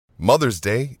Mother's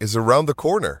Day is around the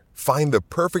corner. Find the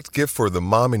perfect gift for the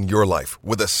mom in your life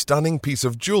with a stunning piece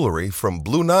of jewelry from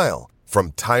Blue Nile.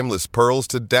 From timeless pearls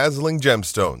to dazzling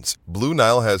gemstones, Blue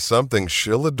Nile has something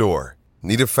she'll adore.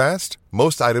 Need it fast?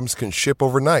 Most items can ship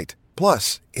overnight.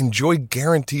 Plus, enjoy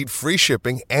guaranteed free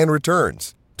shipping and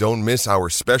returns. Don't miss our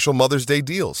special Mother's Day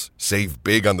deals. Save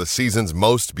big on the season's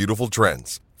most beautiful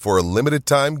trends. For a limited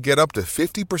time, get up to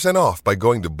 50% off by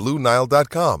going to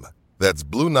BlueNile.com. That's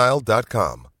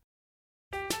BlueNile.com.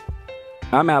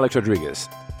 I'm Alex Rodriguez.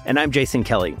 And I'm Jason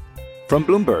Kelly. From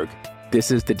Bloomberg,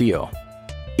 this is The Deal.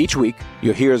 Each week,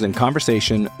 you'll hear us in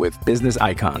conversation with business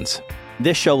icons.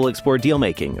 This show will explore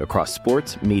deal-making across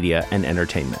sports, media, and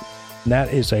entertainment.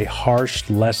 That is a harsh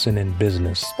lesson in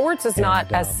business. Sports is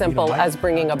not as simple as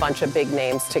bringing a bunch of big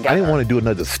names together. I didn't want to do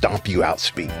another stomp you out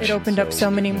speech. It opened up so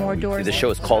many more doors. The show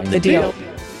is called The Deal.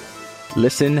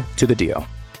 Listen to The Deal.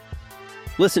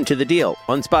 Listen to The Deal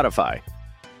on Spotify.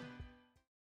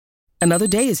 Another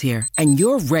day is here, and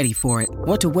you're ready for it.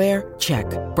 What to wear? Check.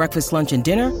 Breakfast, lunch, and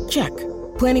dinner? Check.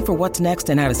 Planning for what's next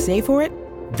and how to save for it?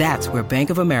 That's where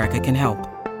Bank of America can help.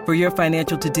 For your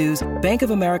financial to-dos, Bank of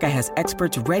America has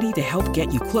experts ready to help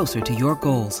get you closer to your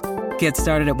goals. Get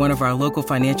started at one of our local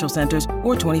financial centers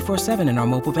or 24/7 in our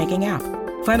mobile banking app.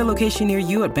 Find a location near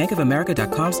you at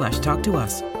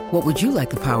bankofamerica.com/talktous. What would you like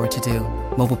the power to do?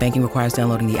 Mobile banking requires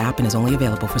downloading the app and is only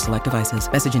available for select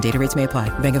devices. Message and data rates may apply.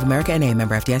 Bank of America N.A.,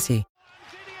 member FDIC.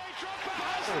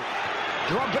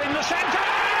 Drop it in the center!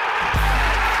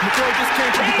 McCoy just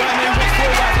came from the ground and went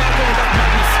forward like that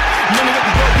madness. None of it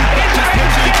can go be back, just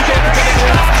make sure you can get it.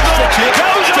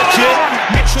 Stretch it,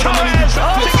 make sure the money you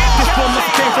drop it. This one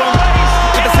must have came from.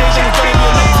 If I say then it's gonna be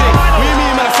a lunatic. What do you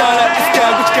mean, man, I sound like this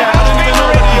guy? Which guy? I don't even know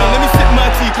what he on. Let me sip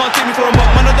my tea, can't take me for a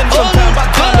month. Man, I've done it sometime,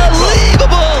 but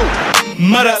unbelievable!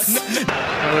 Madas.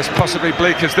 Well, as possibly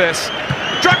bleak as this.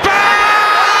 Drogba!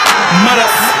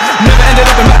 Madas. Never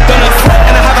ended up in McDonald's,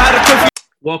 and I haven't had a trophy.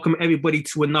 Welcome everybody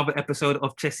to another episode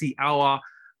of Chessy Hour.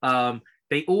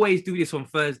 They always do this on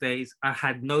Thursdays. I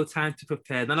had no time to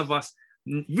prepare. None of us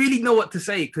really know what to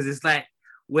say because it's like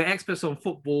we're experts on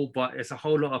football, but it's a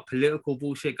whole lot of political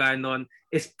bullshit going on.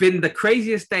 It's been the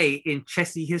craziest day in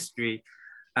Chessy history,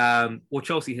 or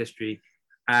Chelsea history.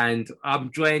 And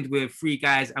I'm joined with three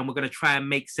guys, and we're going to try and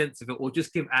make sense of it or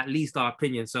just give at least our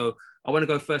opinion. So I want to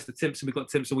go first to Timpson. We've got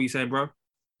Timpson. What are you saying, bro?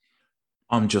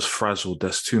 I'm just frazzled.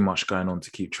 There's too much going on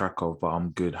to keep track of, but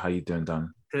I'm good. How you doing,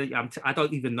 Dan? I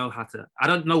don't even know I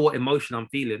don't know what emotion I'm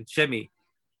feeling. Shemi,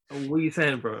 what are you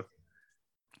saying, bro?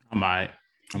 I'm alright.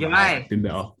 You're right. Been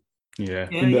better. Yeah.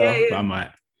 But I'm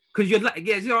alright. Because you're like,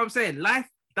 you know what I'm saying? Life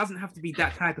doesn't have to be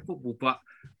that tied to football, but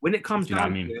when it comes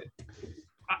down to it,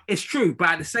 it's true.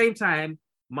 But at the same time,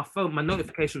 my phone, my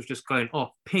notification was just going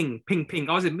off. Ping, ping, ping.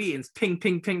 I was in meetings. Ping,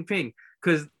 ping, ping, ping.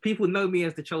 Because people know me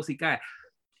as the Chelsea guy.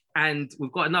 And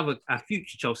we've got a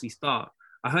future Chelsea star.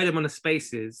 I heard him on the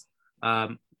Spaces,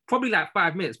 probably like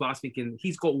 5 minutes, but I was thinking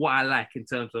he's got what I like in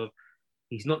terms of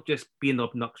he's not just being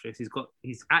obnoxious.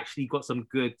 He's actually got some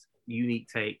good, unique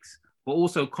takes, but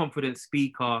also confident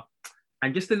speaker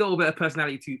and just a little bit of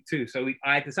personality too. So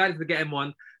I decided to get him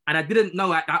on, and I didn't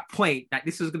know at that point that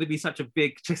this was going to be such a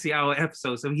big Chessy Hour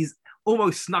episode. So he's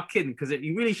almost snuck in because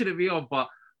he really shouldn't be on. But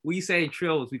what are you saying,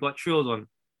 Trills? We got Trills on.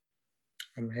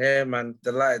 I'm here, man.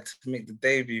 Delighted to make the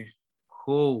debut.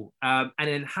 Cool. And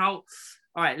then all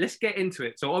right, let's get into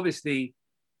it. So obviously,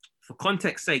 for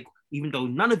context's sake, even though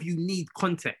none of you need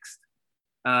context,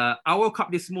 I woke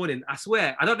up this morning, I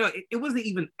swear, I don't know, it wasn't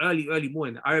even early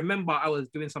morning. I remember I was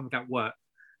doing something at work,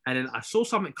 and then I saw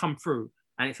something come through,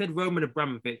 and it said Roman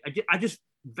Abramovich. I just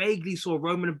vaguely saw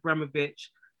Roman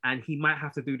Abramovich, and he might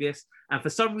have to do this. And for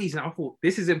some reason, I thought,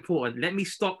 this is important. Let me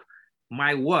stop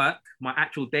my work, my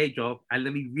actual day job, and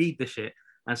let me read the shit.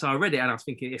 And so I read it and I was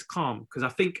thinking it's calm because I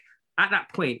think at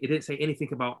that point it didn't say anything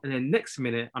about, and then next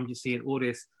minute I'm just seeing all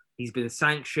this. He's been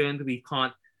sanctioned. We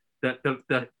can't,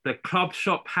 the club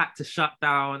shop had to shut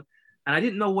down, and I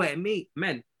didn't know what it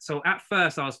meant. So at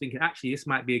first I was thinking, actually, this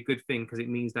might be a good thing because it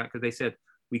means that, because they said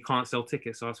we can't sell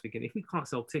tickets. So I was thinking, if we can't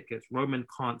sell tickets, Roman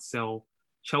can't sell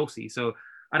Chelsea. So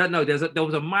I don't know. There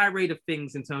was a myriad of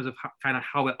things in terms of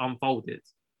how it unfolded.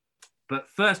 But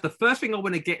the first thing I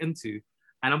want to get into,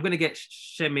 and I'm going to get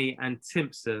Shemi and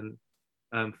Timpson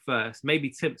first.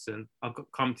 Maybe Timpson, I'll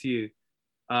come to you.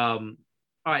 All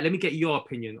right, let me get your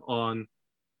opinion on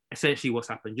essentially what's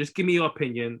happened. Just give me your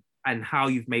opinion and how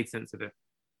you've made sense of it.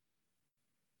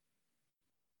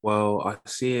 Well, I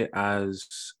see it as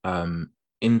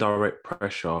indirect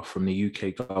pressure from the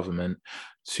UK government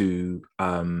to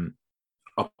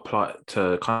apply,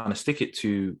 to kind of stick it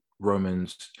to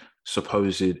Roman's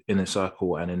supposed inner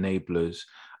circle and enablers,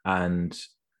 and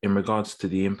in regards to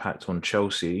the impact on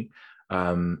Chelsea,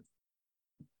 I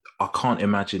can't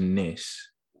imagine this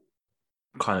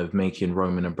kind of making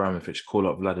Roman Abramovich call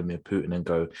up Vladimir Putin and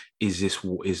go, is this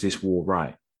war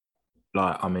right?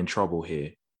 Like, I'm in trouble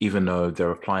here, even though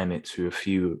they're applying it to a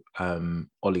few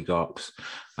oligarchs,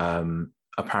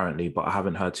 apparently, but I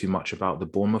haven't heard too much about the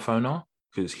Bournemouth owner,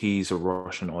 because he's a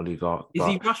Russian oligarch. Is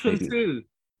he Russian too?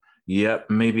 Yeah,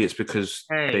 maybe it's because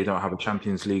they don't have a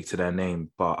Champions League to their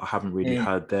name, but I haven't really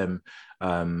heard them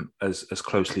as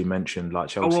closely mentioned like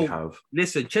Chelsea have.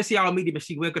 Listen, Chessy, our media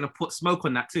machine, we're going to put smoke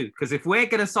on that too, because if we're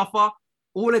going to suffer,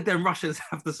 all of them Russians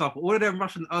have to suffer. All of them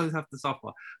Russian owners have to suffer.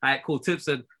 All right, cool.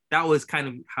 Tipson, that was kind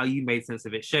of how you made sense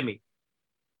of it. Shemi,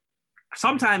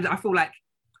 sometimes I feel like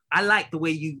I like the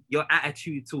way your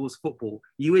attitude towards football.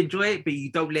 You enjoy it, but you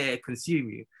don't let it consume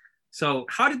you. So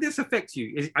how did this affect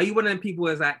you? Are you one of them people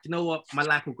who's like, you know what, my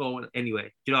life will go on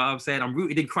anyway? You know what I'm saying? I'm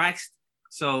rooted in Christ,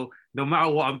 so no matter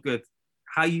what, I'm good.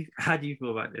 How do you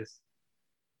feel about this?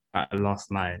 Last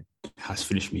night has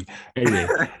finished me. Anyway,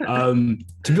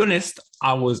 to be honest,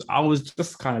 I was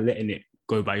just kind of letting it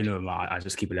go by. You know, I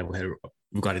just keep a level head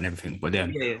regarding everything. But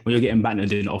then when you're getting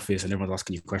bantered in the office and everyone's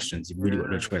asking you questions, you've really got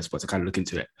no choice but to kind of look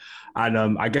into it.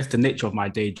 And I guess the nature of my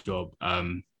day job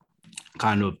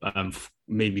kind of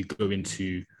made me go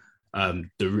into the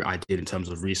route I did in terms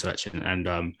of research and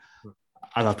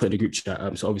as I put in the group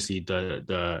chat, so obviously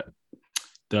the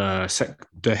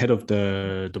head of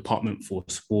the Department for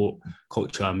Sport,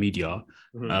 Culture and Media,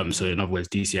 so in other words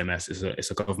DCMS,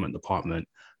 is a government department.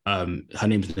 Her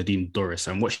name is Nadine Doris,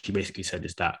 and what she basically said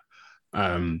is that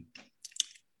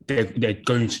they're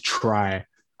going to try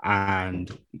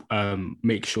and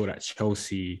make sure that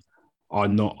Chelsea are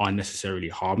not unnecessarily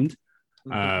harmed.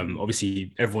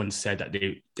 Obviously, everyone said that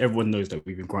everyone knows that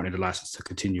we've been granted a license to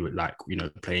continue with, like, you know,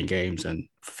 playing games and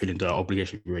fulfilling the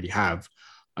obligation we already have.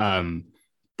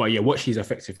 But yeah, what she's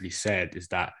effectively said is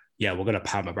that, yeah, we're going to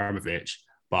pam Abramovich,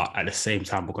 but at the same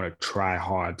time, we're going to try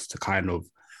hard to kind of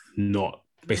not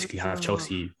basically have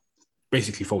Chelsea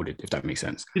basically folded, if that makes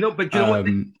sense. You know, but you know what?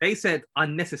 They said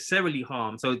unnecessarily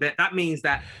harm. So that means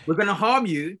that we're going to harm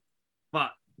you,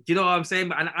 but do you know what I'm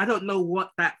saying? And I don't know what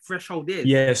that threshold is.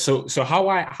 Yeah. So how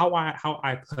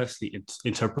I personally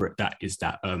interpret that is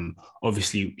that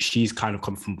obviously she's kind of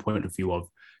come from a point of view of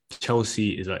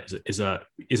Chelsea is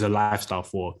a lifestyle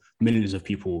for millions of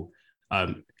people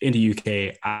in the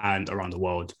UK and around the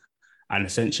world, and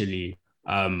essentially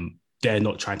they're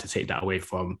not trying to take that away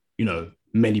from, you know,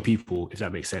 many people, if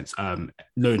that makes sense.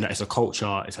 Knowing that it's a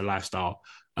culture, it's a lifestyle,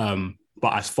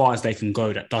 but as far as they can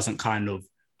go, that doesn't kind of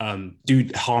do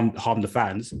harm the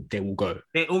fans, they will go.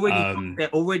 They're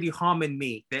already harming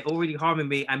me.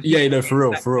 And yeah, no,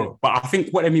 for real. But I think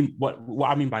what I mean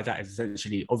by that is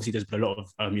essentially, obviously, there's been a lot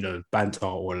of you know, banter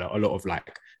or a lot of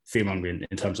like fear mongering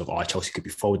in terms of Chelsea could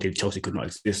be folded, Chelsea could not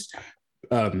exist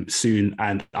soon,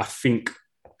 and I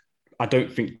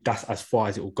don't think that's as far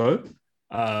as it will go.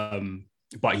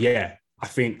 But yeah, I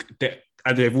think that.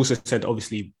 And they've also said,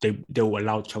 obviously, they will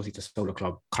allow Chelsea to sell the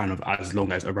club kind of as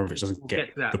long as Abramovich doesn't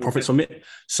get the profits from it.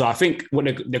 So I think what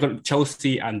they're going to,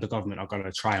 Chelsea and the government are going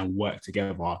to try and work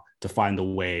together to find a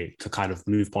way to kind of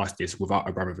move past this without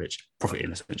Abramovich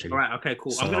profiting, essentially. All right, okay,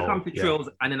 cool. So, I'm going to come to Trills,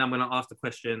 and then I'm going to ask the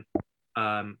question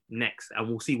next, and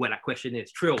we'll see what that question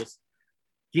is. Trills,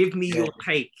 give me your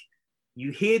take.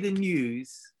 You hear the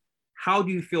news. How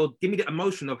do you feel? Give me the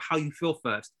emotion of how you feel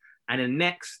first, and then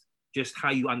next, just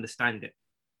how you understand it.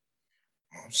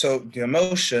 So the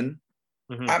emotion,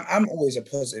 I'm always a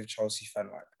positive Chelsea fan,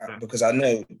 because I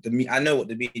know what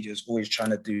the media is always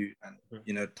trying to do, and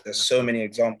you know, there's so many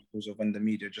examples of when the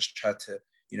media just try to,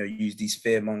 you know, use these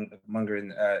fear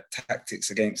mongering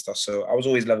tactics against us. So I was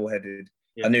always level-headed.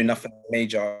 I knew nothing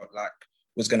major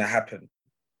was going to happen.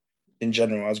 In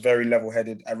general, I was very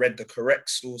level-headed. I read the correct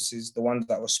sources, the ones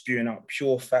that were spewing out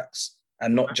pure facts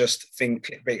and not just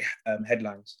clickbait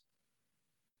headlines.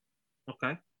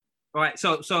 Okay. All right.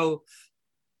 So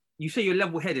you say you're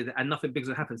level-headed and nothing big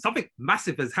has happened. Something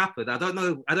massive has happened. I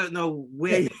don't know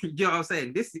where, you know what I'm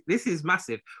saying? This is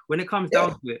massive. When it comes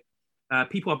down to it,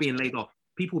 people are being laid off.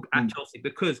 People at Chelsea,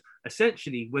 because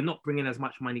essentially we're not bringing as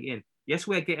much money in. Yes,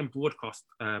 we're getting broadcast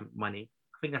money.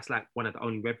 I think that's like one of the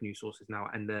only revenue sources now,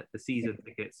 and the season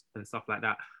tickets and stuff like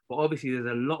that. But obviously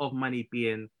there's a lot of money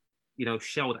being, you know,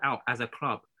 shelled out as a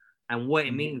club. And what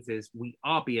it means is we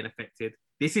are being affected.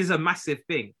 This is a massive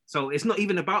thing. So it's not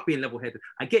even about being level-headed.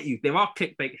 I get you. There are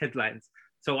clickbait headlines.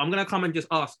 So I'm going to come and just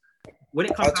ask. When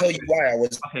it comes, I'll tell you why I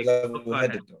was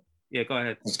level-headed, though. Yeah, go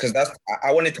ahead. Because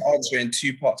I wanted to answer in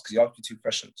two parts, because you asked me two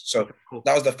questions. So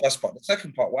that was the first part. The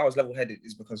second part, why I was level-headed,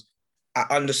 is because I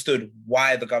understood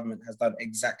why the government has done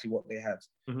exactly what they had.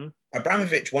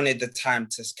 Abramovich wanted the time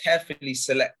to carefully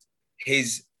select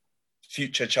his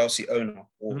future Chelsea owner,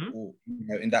 or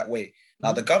in that way.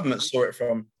 Now, the government saw it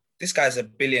from, this guy's a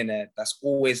billionaire that's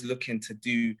always looking to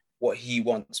do what he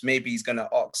wants. Maybe he's going to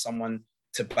ask someone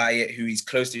to buy it who he's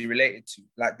closely related to.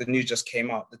 Like the news just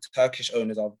came out, the Turkish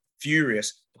owners are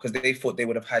furious because they thought they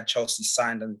would have had Chelsea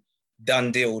signed and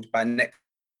done dealed by next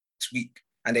week.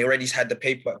 And they already had the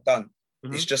paperwork done.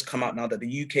 It's just come out now that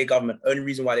the UK government, only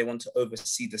reason why they want to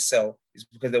oversee the sale is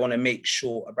because they want to make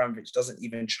sure Abramovich doesn't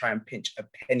even try and pinch a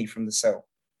penny from the sale.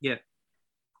 Yeah.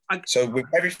 So with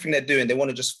everything they're doing, they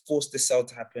want to just force the sale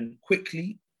to happen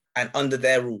quickly and under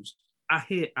their rules. I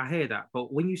hear that,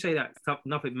 but when you say that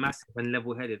nothing massive and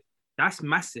level-headed, that's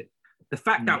massive. The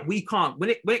fact that we can't,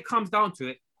 when it comes down to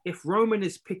it, if Roman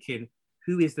is picking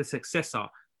who is the successor,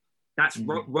 that's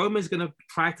Roman's going to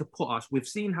try to put us. We've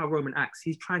seen how Roman acts.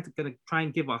 He's going to try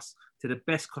and give us to the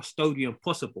best custodian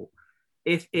possible.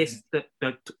 If it's the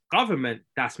government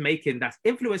that's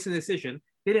influencing the decision,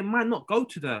 then it might not go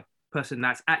to the person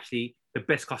that's actually the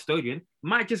best custodian. It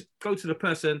might just go to the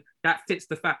person that fits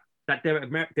the fact that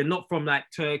they're not from like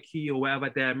Turkey or wherever,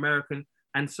 they're American.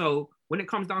 And so when it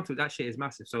comes down to it, that shit is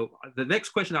massive. So the next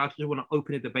question I actually want to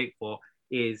open a debate for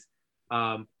is,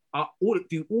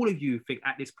 do all of you think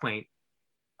at this point,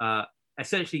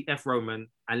 essentially F Roman,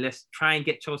 and let's try and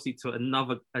get Chelsea to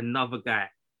another guy?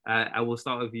 I will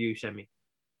start with you, Shemi.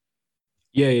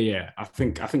 Yeah. I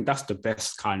think that's the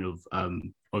best kind of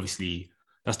obviously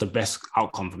that's the best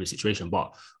outcome from the situation.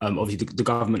 But obviously the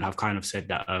government have kind of said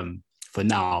that for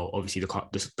now, obviously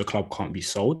the club can't be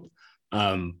sold.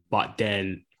 But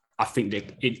then I think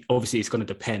that it's going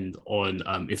to depend on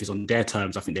if it's on their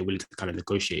terms. I think they're willing to kind of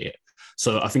negotiate it.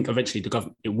 So I think eventually the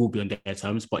government, it will be on their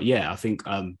terms. But yeah, I think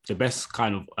the best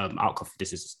kind of outcome for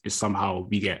this is somehow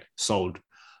we get sold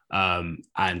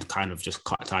and kind of just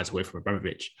cut ties away from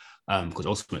Abramovich, because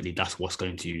ultimately that's what's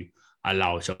going to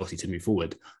allow Chelsea to move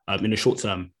forward. In the short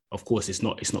term, of course, it's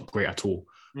not great at all.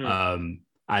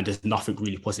 And there's nothing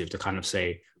really positive to kind of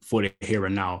say for the here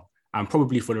and now, and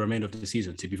probably for the remainder of the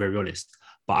season, to be very honest.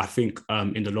 But I think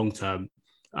in the long term,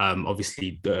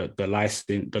 obviously the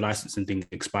licensing thing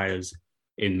expires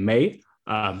in May.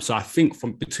 So I think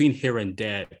from between here and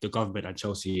there, the government and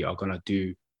Chelsea are going to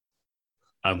do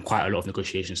quite a lot of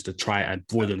negotiations to try and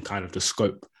broaden kind of the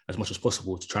scope as much as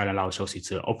possible to try and allow Chelsea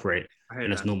to operate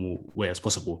in as normal way as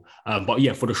possible. But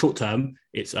yeah, for the short term,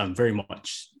 it's very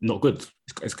much not good.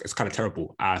 It's kind of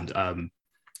terrible. And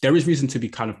there is reason to be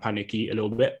kind of panicky a little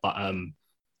bit, but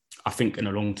I think in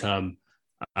the long term,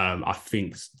 I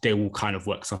think they will kind of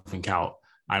work something out.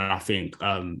 And I think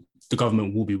the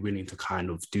government will be willing to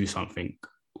kind of do something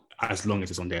as long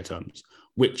as it's on their terms,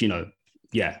 which,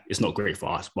 it's not great for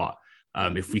us. But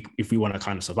if we want to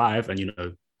kind of survive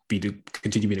and,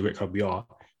 continue being the great club we are,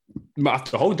 we might have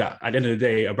to hold that. At the end of the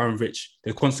day, Abramovich,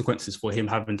 there are consequences for him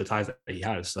having the ties that he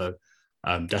has. So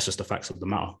that's just the facts of the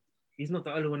matter. He's not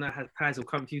the only one that has ties. Will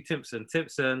come to you, Timpson.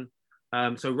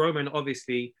 So Roman,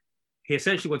 obviously, he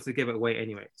essentially wants to give it away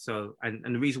anyway. So,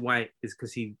 and the reason why is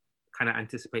because he kind of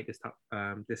anticipate this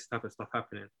type of stuff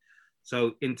happening.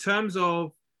 So in terms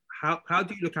of how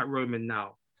do you look at Roman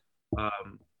now?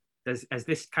 Has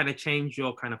this kind of changed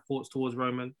your kind of thoughts towards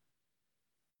Roman?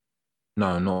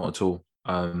 No, not at all.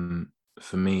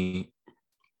 For me,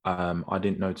 I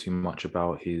didn't know too much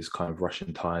about his kind of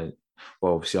Russian tie.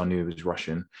 Well, obviously I knew he was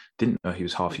Russian. Didn't know he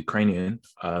was half Ukrainian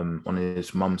on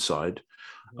his mum's side.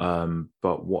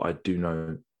 But what I do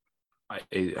know,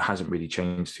 it hasn't really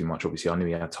changed too much. Obviously, I knew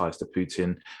he had ties to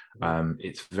Putin.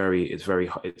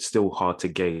 It's still hard to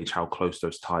gauge how close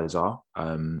those ties are,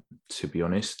 to be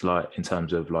honest, like in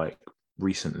terms of like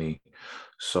recently.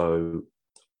 So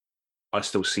I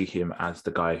still see him as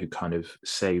the guy who kind of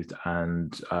saved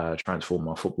and transformed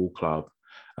my football club,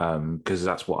 because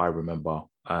that's what I remember.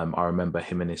 I remember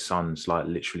him and his sons like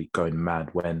literally going mad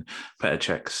when Petr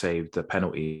Cech saved the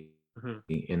penalty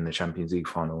in the Champions League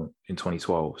final in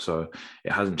 2012. So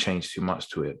it hasn't changed too much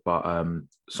to it. But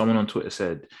someone on Twitter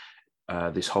said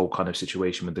this whole kind of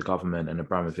situation with the government and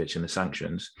Abramovich and the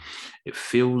sanctions, it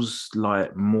feels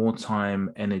like more time,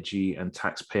 energy and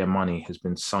taxpayer money has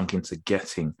been sunk into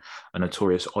getting a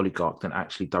notorious oligarch than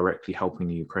actually directly helping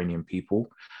the Ukrainian people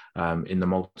in the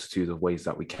multitude of ways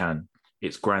that we can.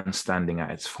 It's grandstanding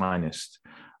at its finest.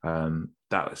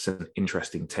 That's an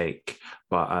interesting take,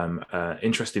 but an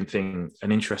interesting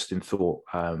thought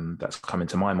that's come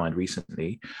into my mind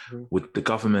recently. Would the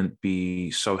government be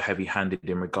so heavy-handed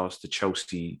in regards to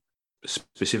Chelsea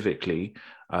specifically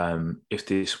if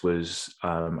this was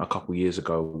a couple of years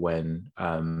ago when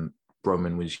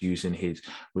Roman was using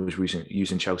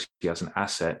Chelsea as an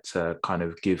asset to kind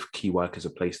of give key workers a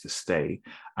place to stay,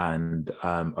 and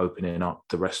opening up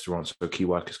the restaurants so key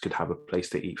workers could have a place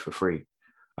to eat for free.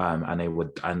 And they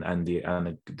would, and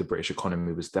the British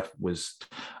economy was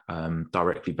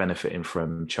directly benefiting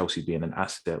from Chelsea being an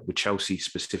asset. Would Chelsea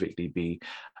specifically be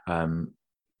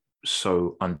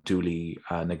so unduly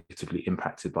negatively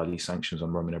impacted by these sanctions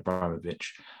on Roman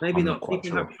Abramovich? Maybe not.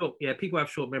 People have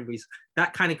short memories.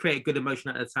 That kind of created good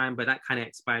emotion at the time, but that kind of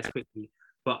expires quickly.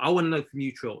 But I want to know from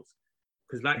you, Trolls,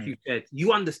 because like you said,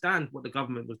 you understand what the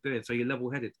government was doing, so you're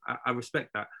level-headed. I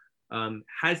respect that.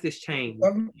 Has this changed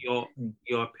your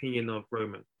opinion of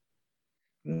Roman?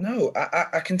 No,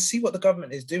 I can see what the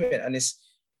government is doing, and it's,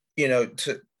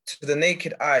 to the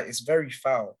naked eye, it's very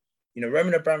foul.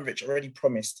 Roman Abramovich already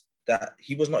promised that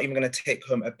he was not even going to take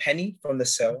home a penny from the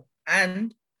sale,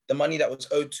 and the money that was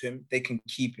owed to him, they can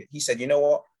keep it. He said, you know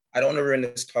what? I don't want to ruin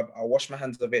this club. I'll wash my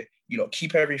hands of it.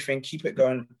 Keep everything, keep it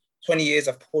going. 20 years,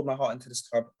 I've poured my heart into this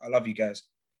club. I love you guys.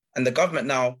 And the government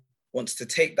now wants to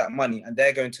take that money, and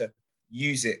they're going to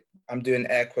use it. I'm doing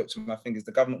air quotes with my fingers.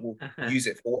 The government will use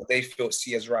it for what they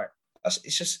see as right.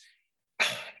 It's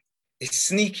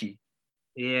sneaky.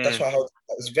 Yeah. That's why I hope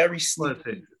it's very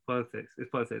sneaky. It's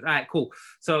politics. All right, cool.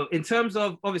 So in terms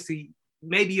of, obviously,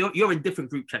 maybe you're in different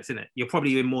group chats, innit? You're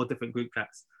probably in more different group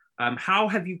chats. How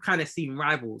have you kind of seen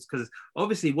rivals? Because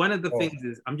obviously one of the things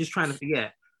is, I'm just trying to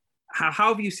forget, how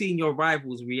have you seen your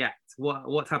rivals react?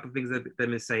 What type of things are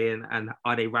them saying, and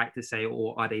are they right to say,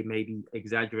 or are they maybe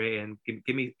exaggerating?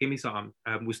 Give me something.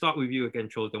 We'll start with you again,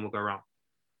 Charles, then we'll go around.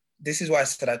 This is why I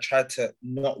said I tried to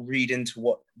not read into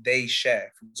what they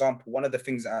share. For example, one of the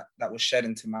things that was shared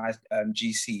into my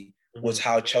GC was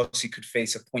how Chelsea could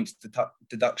face a points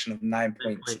deduction of 9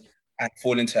 points and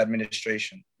fall into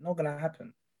administration. Not going to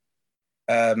happen.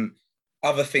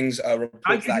 Other things are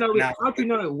reports how do you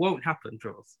know it won't happen,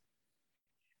 Charles?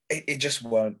 It just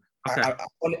won't. Okay.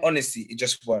 Honestly, it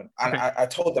just won't. And okay. I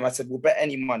told them, I said, we'll bet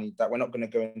any money that we're not going to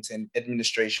go into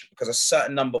administration because a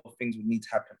certain number of things would need to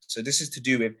happen. So this is to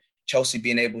do with Chelsea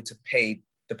being able to pay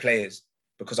the players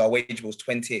because our wage was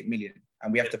 28 million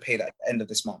and we have to pay that at the end of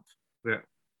this month. Yeah.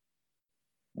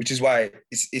 Which is why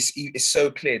it's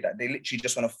so clear that they literally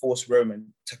just want to force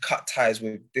Roman to cut ties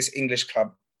with this English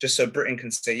club just so Britain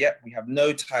can say, yeah, we have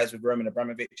no ties with Roman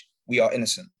Abramovich. We are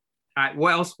innocent. All right,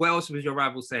 what else was your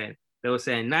rival saying? They were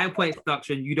saying 9 points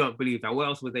deduction. You don't believe that. What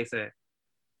else would they say?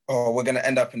 Oh, we're going to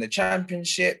end up in the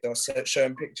championship. They were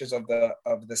showing pictures of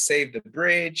the Save the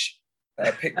Bridge,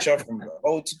 a picture from the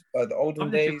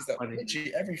olden days.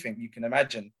 Literally everything you can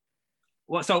imagine.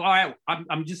 Well, so all right,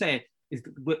 I'm just saying.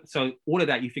 So all of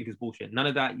that you think is bullshit. None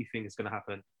of that you think is going to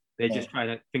happen. They're just trying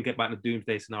to think about the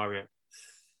doomsday scenario.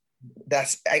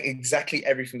 That's exactly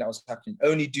everything that was happening.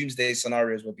 Only doomsday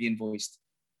scenarios were being voiced.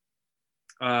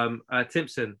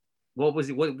 Timpson, what was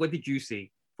it? What did you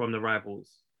see from the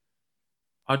rivals?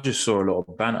 I just saw a lot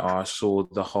of banter. I saw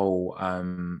the whole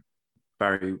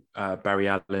Barry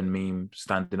Allen meme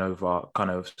standing over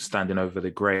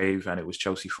the grave, and it was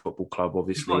Chelsea Football Club,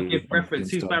 obviously. Give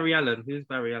reference. Who's Barry Allen?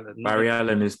 Barry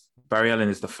Allen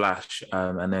is the Flash,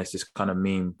 and there's this kind of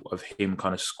meme of him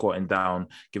kind of squatting down,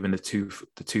 giving the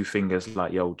two fingers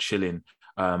like yo chilling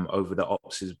over the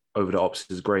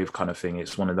ops's grave kind of thing.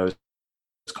 It's one of those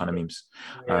kind of memes.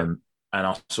 Yeah. And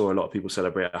I saw a lot of people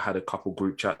celebrate. I had a couple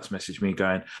group chats message me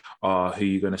going, who are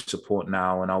you going to support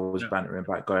now? And I was bantering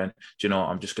back going, do you know what?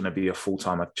 I'm just going to be a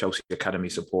full-time Chelsea Academy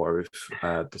supporter if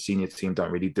the senior team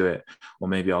don't really do it. Or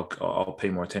maybe I'll pay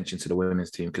more attention to the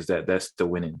women's team because they're still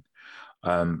winning.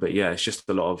 But yeah, it's just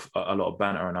a lot of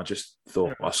banter. And I just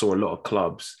thought, I saw a lot of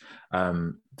clubs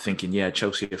thinking, yeah,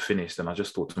 Chelsea are finished. And I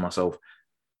just thought to myself,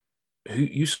 who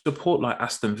you support like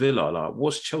Aston Villa, like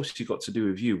what's Chelsea got to do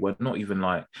with you? We're not even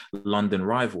like London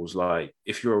rivals. Like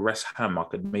if you're a West Ham, I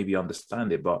could maybe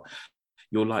understand it, but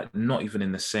you're like not even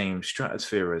in the same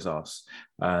stratosphere as us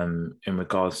in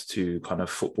regards to kind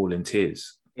of footballing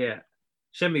tiers. Yeah.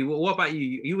 Shemi, what about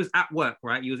you? You was at work,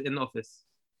 right? You was in the office.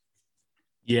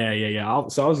 Yeah.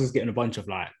 So I was just getting a bunch of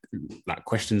like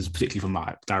questions, particularly from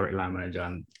my direct line manager,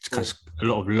 and a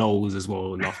lot of lols as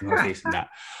well, laughing on face and that.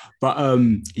 But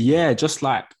just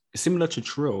like similar to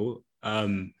Trill,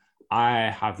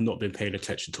 I have not been paying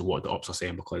attention to what the ops are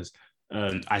saying because,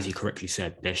 as you correctly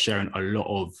said, they're sharing a lot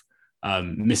of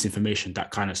misinformation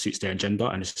that kind of suits their agenda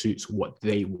and it suits what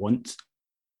they want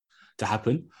to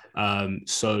happen.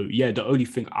 The only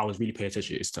thing I was really paying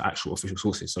attention is to actual official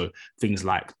sources. So things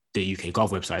like the UK Gov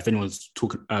website. If anyone's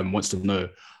wants to know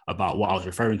about what I was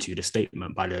referring to, the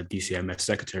statement by the DCMS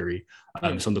secretary,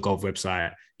 it's on the Gov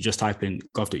website. You just type in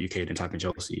gov.uk, then type in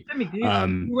Chelsea. Do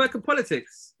you work in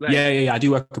politics? Like, yeah, I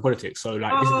do work in politics. So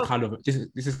like, this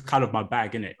is kind of my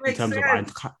bag, innit? In terms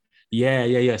of,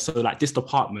 yeah. So like, this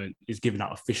department is giving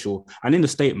out official, and in the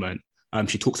statement,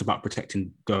 she talks about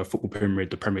protecting the football pyramid,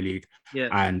 the Premier League,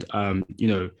 and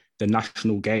the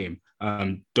national game.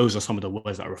 Those are some of the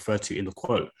words that I refer to in the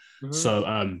quote. Mm-hmm.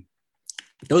 So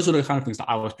those are the kind of things that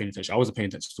I was paying attention. I wasn't paying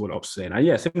attention to what the Ops were saying. And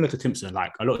yeah, similar to Timpson,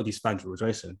 like a lot of these fans were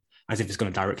rejoicing as if it's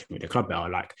going to directly make their club better.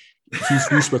 Like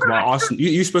you spoke about Arsenal,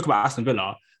 you spoke about Aston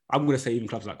Villa. I'm going to say even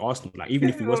clubs like Arsenal, like even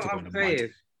if we was to go in the mud,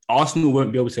 Arsenal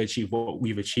won't be able to achieve what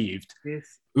we've achieved.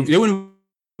 Yes. They wouldn't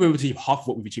be able to achieve half of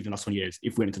what we've achieved in the last 20 years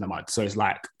if we went into the mud. So it's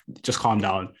like, just calm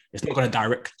down. It's not going to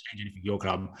directly change anything in your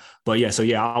club. But yeah, so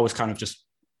yeah, I was kind of just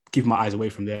keeping my eyes away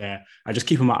from there. I just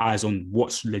keeping my eyes on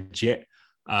what's legit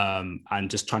and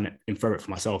just trying to infer it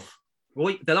for myself.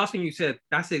 Well, the last thing you said,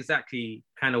 that's exactly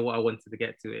kind of what I wanted to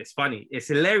get to. It's funny. It's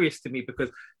hilarious to me because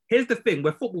here's the thing.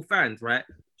 We're football fans, right?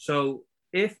 So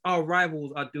if our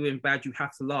rivals are doing bad, you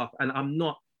have to laugh. And I'm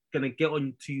not going to get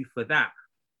on to you for that.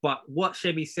 But what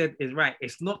Chevy said is right.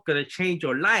 It's not going to change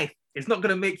your life. It's not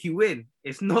going to make you win.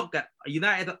 It's not that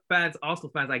United fans,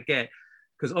 Arsenal fans, I get,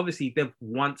 because obviously they've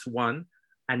once won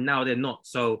and now they're not.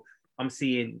 So I'm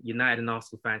seeing United and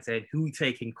Arsenal fans saying, who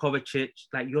taking Kovacic?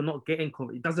 Like, you're not getting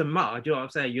Kovacic. It doesn't matter. Do you know what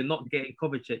I'm saying? You're not getting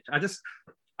Kovacic.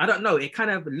 I don't know. It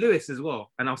kind of Lewis as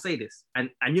well. And I'll say this. And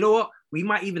you know what? We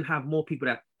might even have more people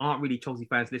that aren't really Chelsea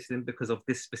fans listening because of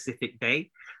this specific day.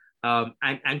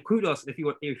 And kudos if you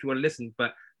want to listen.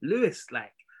 But Lewis,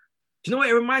 like, do you know what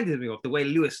it reminded me of? The way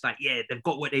Lewis, like, yeah, they've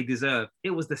got what they deserve. It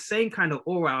was the same kind of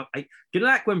aura. You know,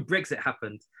 like when Brexit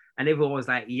happened and everyone was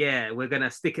like, yeah, we're going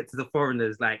to stick it to the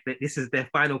foreigners. Like, this is their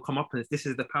final comeuppance. This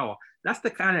is the power. That's the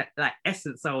kind of like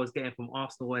essence I was getting from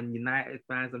Arsenal and United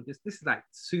fans. This is like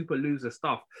super loser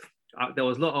stuff. There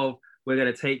was a lot of, we're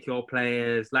going to take your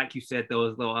players. Like you said, there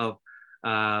was a lot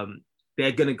of,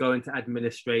 they're going to go into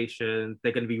administration.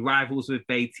 They're going to be rivals with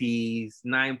Beatties,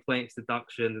 9 points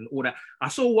deduction and all that. I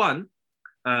saw one,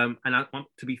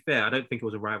 to be fair, I don't think it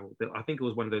was a rival. I think it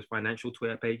was one of those financial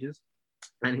Twitter pages.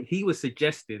 And he was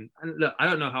suggesting, and look, I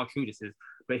don't know how true this is,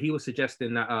 but he was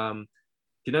suggesting that,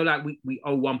 like we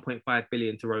owe 1.5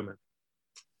 billion to Roman.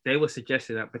 They were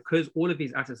suggesting that because all of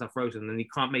these assets are frozen and he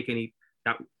can't make any,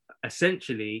 that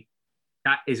essentially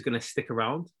that is going to stick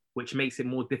around, which makes it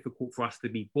more difficult for us to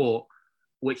be bought,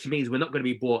 which means we're not going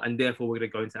to be bought and therefore we're going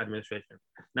to go into administration.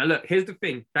 Now, look, here's the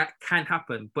thing. That can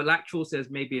happen. But like Troll says,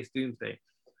 maybe it's doomsday.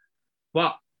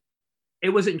 But it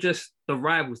wasn't just the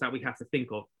rivals that we have to think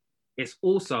of. It's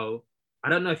also, I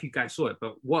don't know if you guys saw it,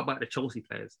 but what about the Chelsea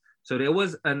players? So there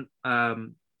was an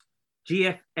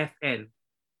GFFN,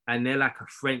 and they're like a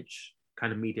French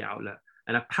kind of media outlet.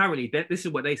 And apparently, this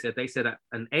is what they said. They said that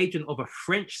an agent of a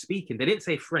French-speaking, they didn't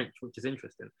say French, which is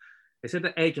interesting. They said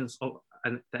the agent of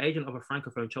a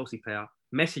Francophone Chelsea player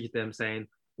messaged them saying,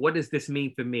 what does this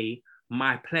mean for me?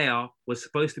 My player was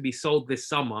supposed to be sold this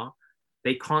summer.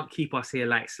 They can't keep us here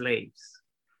like slaves.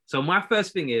 So my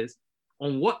first thing is,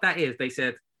 on what that is, they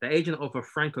said the agent of a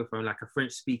Francophone, like a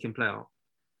French-speaking player,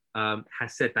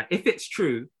 has said that if it's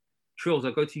true, Trills,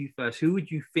 I'll go to you first. Who would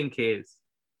you think it is?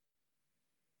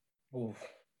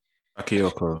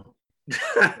 Bakayoko.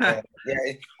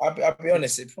 I'll be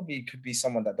honest. It probably could be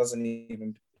someone that doesn't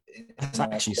even. That's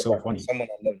actually so funny. Someone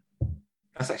unknown.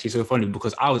 That's actually so funny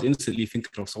because I was instantly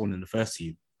thinking of someone in the first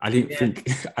team. I didn't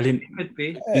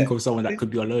think of someone that could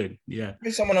be alone. Yeah,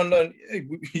 maybe someone unknown. Hey,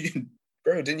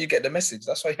 bro, didn't you get the message?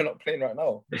 That's why you're not playing right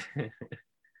now. All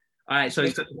right, so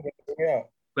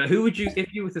but who would you,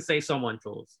 if you were to say someone,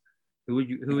 Charles? Who would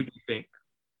you think?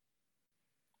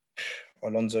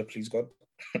 Alonso, please God.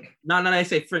 No, they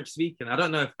say French speaking. I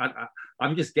don't know if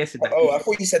I'm just guessing. That I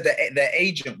thought you said that the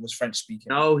agent was French speaking.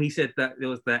 No, he said that it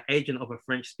was the agent of a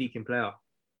French speaking player.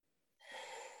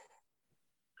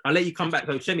 I'll let you come back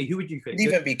though. Shemi, who would you think? It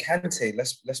could even be Kante.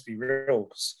 Let's be real.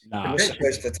 It was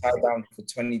supposed to tie down for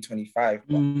 2025.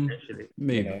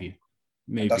 Maybe.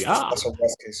 That's a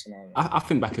worst case scenario. I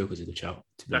think Bakayoko's a good shout.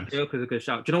 Bakayoko's a good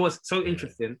shout. Do you know what's so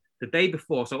interesting? The day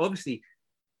before, so obviously,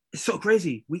 it's so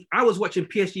crazy. I was watching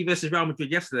PSG versus Real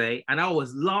Madrid yesterday, and I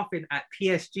was laughing at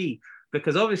PSG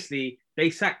because obviously they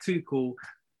sacked Tuchel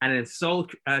and then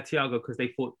sold Thiago because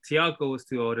they thought Thiago was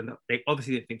too old, and they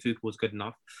obviously didn't think Tuchel was good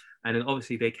enough. And then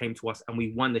obviously they came to us and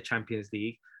we won the Champions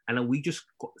League, and then we just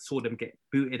saw them get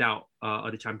booted out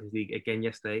of the Champions League again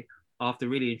yesterday. After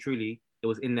really and truly it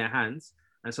was in their hands,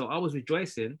 and so I was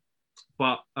rejoicing.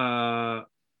 But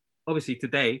obviously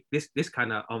today this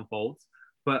kind of unfolds.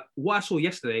 But what I saw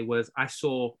yesterday was I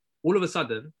saw all of a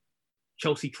sudden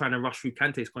Chelsea trying to rush through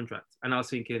Kante's contract. And I was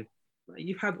thinking,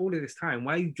 you've had all of this time.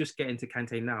 Why are you just getting to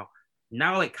Kante now?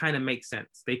 Now it kind of makes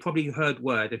sense. They probably heard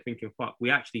word and thinking, fuck, we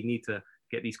actually need to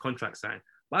get these contracts signed.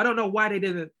 But I don't know why they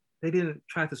didn't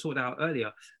try to sort that out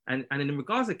earlier. And in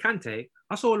regards to Kante,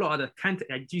 I saw a lot of the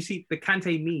Kante. Do you see the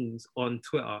Kante memes on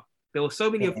Twitter? There were so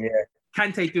many of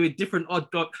Kante doing different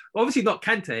odd jobs. Obviously not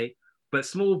Kante, but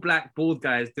small black bald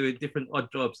guys doing different odd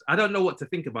jobs. I don't know what to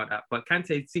think about that, but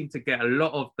Kante seemed to get a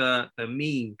lot of the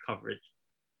meme coverage.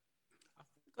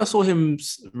 I saw him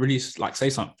really say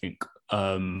something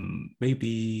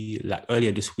maybe like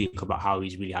earlier this week about how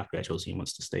he's really happy at Chelsea and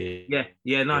wants to stay.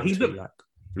 He's looked.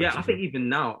 I think even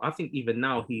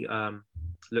now he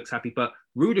looks happy. But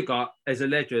Rudiger is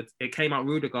alleged. It came out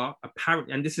Rudiger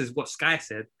apparently, and this is what Sky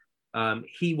said.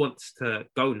 He wants to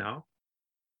go now.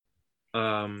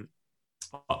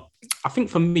 I think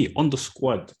for me on the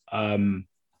squad, I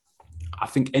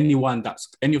think any of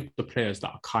the players that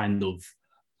are kind of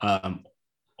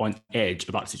on edge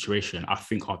about the situation, I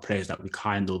think are players that we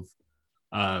kind of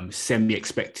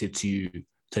semi-expected to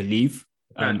leave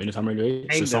in the summer anyway.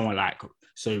 So someone like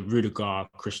Rudiger,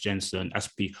 Christensen,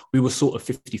 SP, we were sort of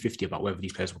 50-50 about whether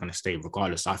these players were going to stay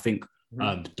regardless. So I think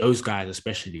those guys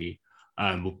especially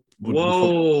Shemi,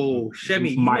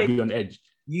 might be on edge.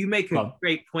 You make a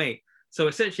great point. So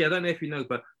essentially, I don't know if you know,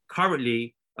 but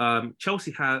currently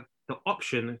Chelsea have the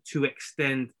option to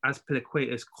extend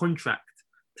Azpilicueta's contract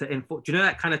to enforce. Do you know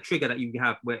that kind of trigger that you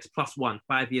have where it's +1,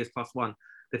 5 years +1?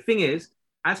 The thing is,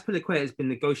 Azpilicueta has been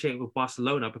negotiating with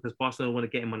Barcelona because Barcelona want to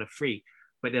get him on a free.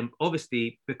 But then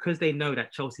obviously, because they know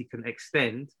that Chelsea can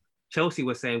extend, Chelsea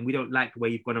was saying, we don't like the way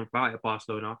you've gone about it,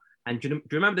 Barcelona. And do you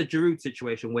remember the Giroud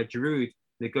situation where Giroud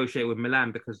negotiated with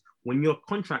Milan? Because when your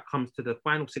contract comes to the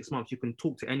final 6 months, you can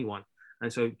talk to anyone.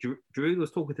 And so Giroud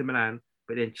was talking to Milan,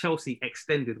 but then Chelsea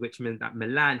extended, which meant that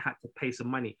Milan had to pay some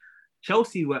money.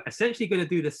 Chelsea were essentially going to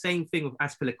do the same thing with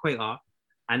Azpilicueta.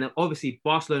 And then obviously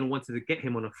Barcelona wanted to get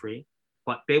him on a free,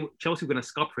 but Chelsea were going to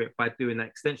scupper it by doing that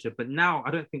extension. But now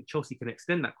I don't think Chelsea can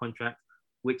extend that contract,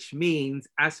 which means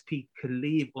Azpi can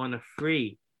leave on a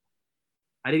free.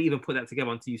 I didn't even put that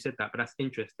together until you said that, but that's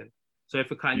interesting. So if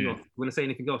we're cutting you off, you want to say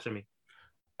anything else, Shemi?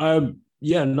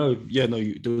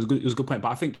 It was a good point.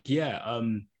 But I think,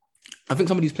 I think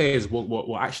some of these players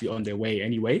were actually on their way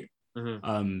anyway.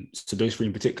 So those three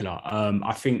in particular.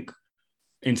 I think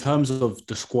in terms of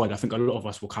the squad, I think a lot of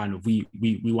us were kind of, we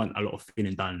want a lot of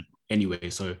thinning done anyway.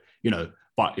 So,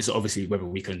 but it's obviously whether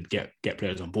we can get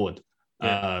players on board.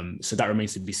 So that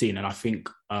remains to be seen. And I think,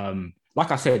 like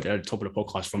I said at the top of the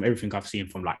podcast, from everything I've seen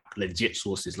from like legit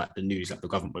sources, like the news, like the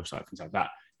government website, things like that,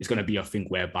 it's going to be a thing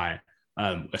whereby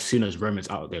as soon as Roman's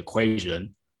out of the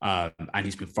equation and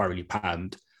he's been thoroughly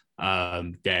panned,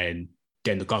 then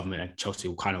the government and Chelsea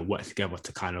will kind of work together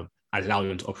to kind of allow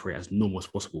them to operate as normal as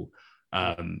possible.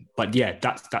 But yeah,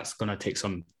 that's going to take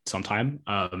some time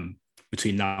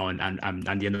between now and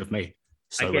the end of May.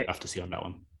 So we'll have to see on that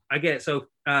one. I get it. So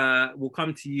we'll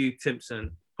come to you,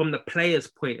 Timpson, from the players'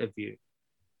 point of view,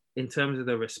 in terms of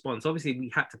the response. Obviously, we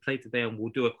had to play today and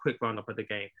we'll do a quick roundup of the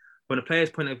game. From the players'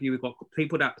 point of view, we've got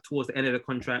people that towards the end of the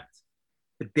contract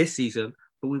for this season,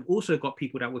 but we've also got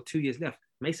people that were 2 years left.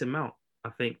 Mason Mount, I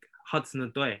think,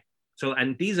 Hudson-Odoi. So,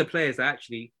 and these are players that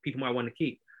actually people might want to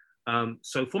keep.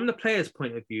 So from the players'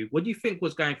 point of view, what do you think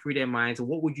was going through their minds, and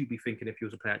what would you be thinking if you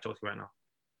was a player at Chelsea right now?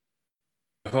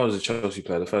 If I was a Chelsea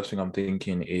player, the first thing I'm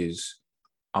thinking is,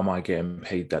 am I getting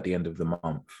paid at the end of the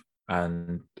month?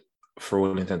 And for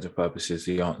all intents and purposes,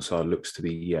 the answer looks to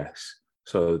be yes.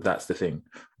 So that's the thing.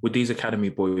 With these academy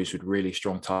boys with really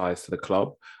strong ties to the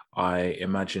club, I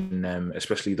imagine them,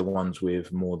 especially the ones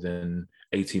with more than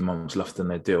 18 months left in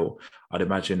their deal, I'd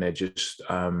imagine they just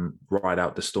ride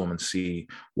out the storm and see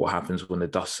what happens when the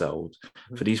dust settles.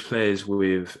 Mm-hmm. For these players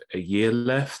with a year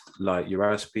left, like your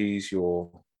Aspis, your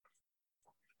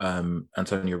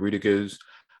Antonio Rudigers,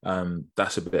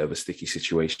 that's a bit of a sticky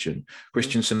situation.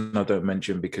 Christensen, I don't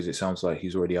mention because it sounds like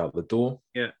he's already out the door.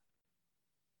 Yeah.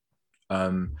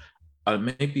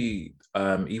 Maybe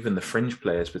even the fringe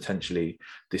players, potentially,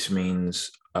 this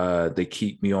means they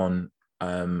keep me on,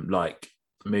 like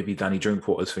maybe Danny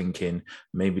Drinkwater's thinking,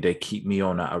 maybe they keep me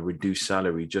on at a reduced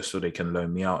salary just so they can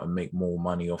loan me out and make more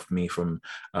money off me from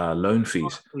loan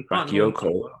fees.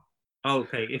 Bakayoko. Oh,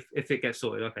 okay, if it gets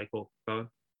sorted, okay, cool. Go on.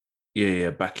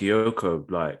 Yeah, Bakayoko,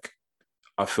 like,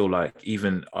 I feel like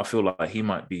he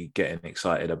might be getting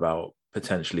excited about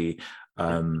potentially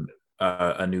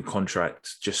a new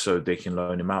contract just so they can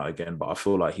loan him out again. But I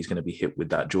feel like he's going to be hit with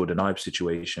that Jordan Ives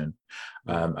situation.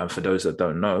 And for those that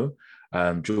don't know,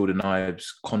 Jordan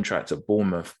Ives' contract at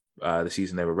Bournemouth the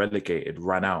season they were relegated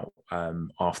ran out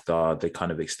after they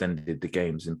kind of extended the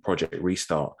games in Project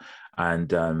Restart. And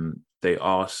they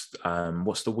asked,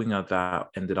 what's the winger that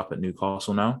ended up at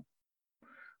Newcastle now?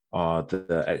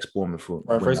 The ex-Bournemouth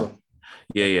winger.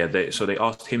 Yeah. So they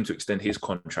asked him to extend his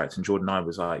contract, and Jordan I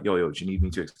was like, yo, do you need me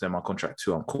to extend my contract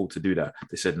too? I'm cool to do that.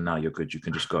 They said, no, you're good. You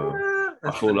can just go.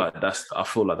 I feel like that's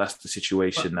the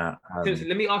situation that.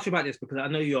 Let me ask you about this, because I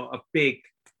know you're a big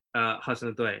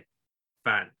Hudson-Odoi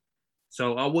fan.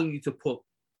 So I want you to put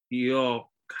your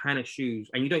kind of shoes,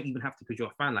 and you don't even have to because you're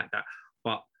a fan like that.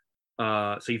 But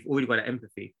so you've already got that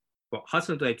empathy. But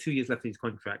Hudson-Odoi, 2 years left in his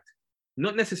contract.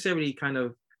 Not necessarily kind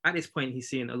of, at this point, he's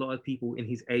seeing a lot of people in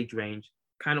his age range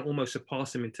kind of almost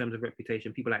surpass him in terms of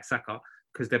reputation. People like Saka,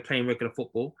 because they're playing regular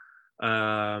football.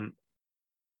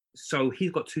 So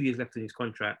he's got 2 years left in his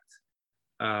contract.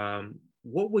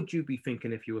 What would you be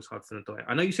thinking if you was Hudson-Odoi?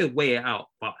 I know you said weigh it out,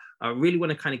 but I really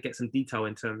want to kind of get some detail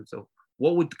in terms of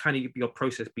what would kind of your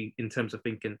process be in terms of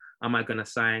thinking, am I going to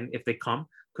sign if they come?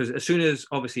 Because as soon as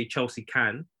obviously Chelsea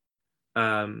can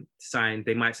sign,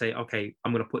 they might say, okay,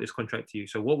 I'm going to put this contract to you.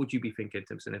 So what would you be thinking,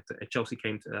 Timson, if Chelsea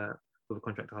came to with a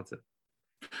contract to Hudson?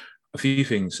 A few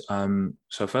things.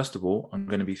 So first of all, I'm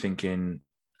going to be thinking,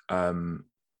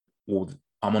 well,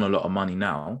 I'm on a lot of money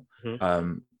now.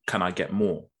 Mm-hmm. Can I get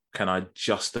more? Can I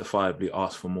justifiably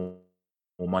ask for more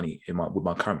money with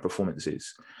my current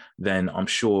performances? Then I'm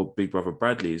sure Big Brother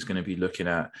Bradley is going to be looking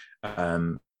at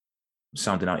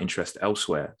sounding out interest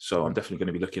elsewhere. So I'm definitely going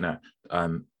to be looking at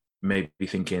maybe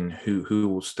thinking who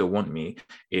will still want me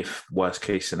if, worst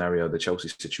case scenario, the Chelsea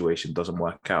situation doesn't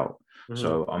work out. Mm-hmm.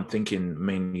 So I'm thinking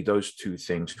mainly those two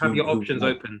things. Have your options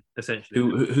open, essentially.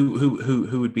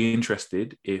 Who would be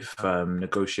interested if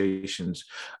negotiations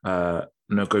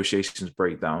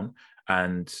break down,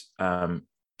 and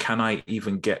can I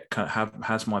even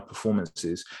has my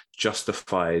performances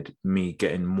justified me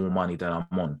getting more money than I'm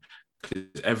on?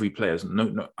 Because every player's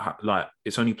like,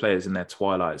 it's only players in their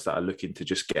twilights that are looking to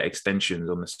just get extensions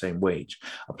on the same wage.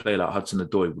 A player like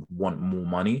Hudson-Odoi would want more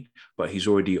money, but he's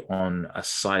already on a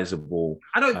sizable.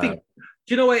 I don't think.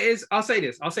 Do you know what it is? I'll say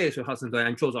this with Hudson-Odoi,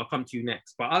 and Charles, I'll come to you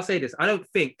next. But I'll say this: I don't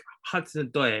think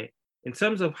Hudson-Odoi, in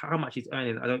terms of how much he's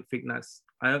earning, I don't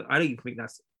even think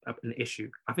that's an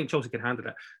issue. I think Chelsea can handle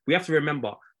that. We have to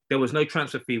remember there was no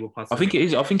transfer fee with Hudson. I think it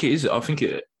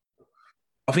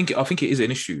is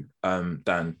an issue,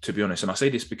 Dan, to be honest. And I say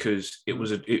this because it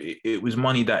was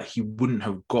money that he wouldn't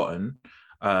have gotten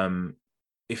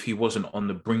if he wasn't on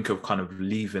the brink of kind of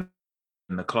leaving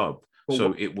the club.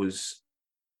 So it was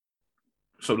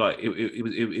a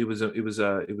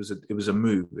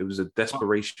move. It was a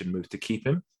desperation move to keep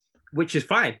him. Which is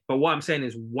fine. But what I'm saying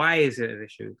is, why is it an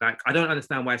issue? Like, I don't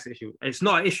understand why it's an issue. It's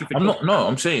not an issue for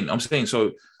I'm saying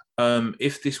so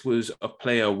if this was a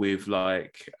player with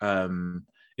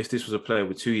if this was a player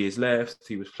with 2 years left,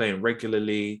 he was playing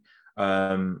regularly,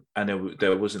 and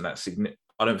there wasn't that significant.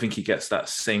 I don't think he gets that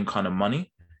same kind of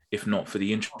money, if not for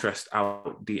the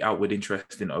outward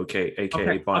interest in aka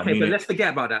Bayern Munich. But let's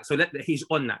forget about that. So he's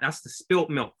on that. That's the spilt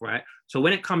milk, right? So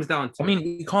when it comes down to,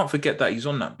 you can't forget that he's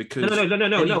on that, because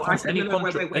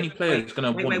any player is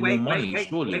going to want more money.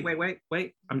 Surely.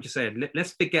 Wait. I'm just saying.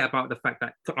 Let's forget about the fact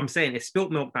that I'm saying it's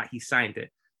spilt milk that he signed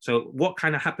it. So what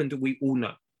kind of happened? We all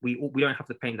know. We don't have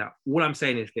to paint that. All I'm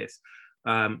saying is this: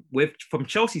 from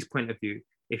Chelsea's point of view,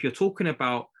 if you're talking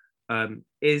about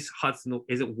is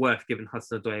it worth giving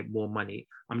Hudson-Odoi more money?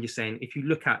 I'm just saying, if you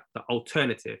look at the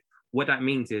alternative, what that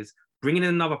means is bringing in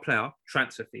another player,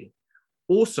 transfer fee.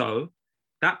 Also,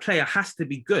 that player has to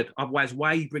be good. Otherwise, why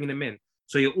are you bringing them in?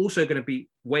 So you're also going to be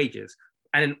wages,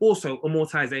 and then also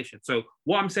amortization. So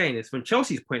what I'm saying is, from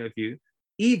Chelsea's point of view,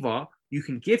 either you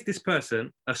can give this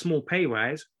person a small pay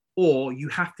rise, or you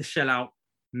have to shell out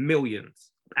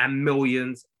millions and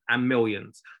millions and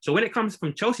millions. So when it comes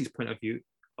from Chelsea's point of view,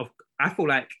 I feel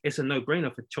like it's a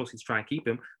no-brainer for Chelsea to try and keep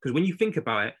him, because when you think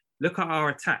about it, look at our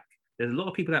attack. There's a lot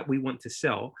of people that we want to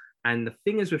sell. And the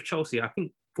thing is with Chelsea, I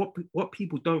think what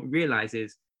people don't realize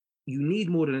is you need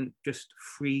more than just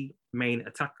 3 main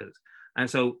attackers. And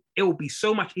so it will be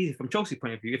so much easier from Chelsea's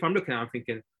point of view. If I'm looking at it, I'm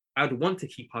thinking, I would want to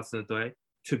keep Hudson-Odoi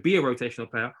to be a rotational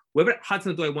player. Whether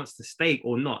Hudson-Odoi wants to stay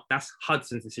or not, that's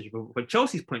Hudson's decision. But from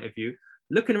Chelsea's point of view,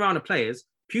 looking around the players,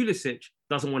 Pulisic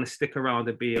doesn't want to stick around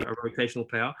and be a rotational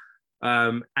player.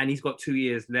 And he's got 2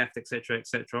 years left, etc.,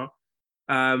 etc.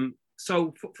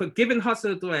 So for giving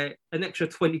Hudson-Odoi an extra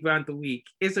 20 grand a week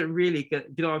isn't really good.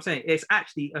 You know what I'm saying? It's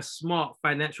actually a smart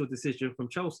financial decision from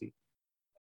Chelsea.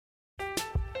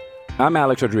 I'm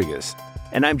Alex Rodriguez.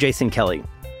 And I'm Jason Kelly.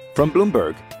 From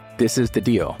Bloomberg, this is The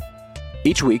Deal.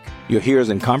 Each week, you'll hear us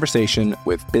in conversation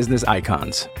with business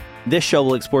icons. This show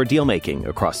will explore deal making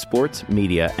across sports,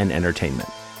 media, and entertainment.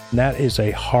 That is a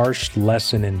harsh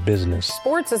lesson in business.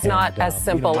 Sports is not as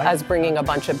simple as bringing a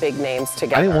bunch of big names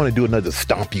together. I didn't want to do another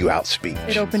stomp you out speech.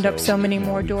 It opened up so many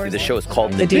more doors. The show is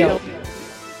called The Deal.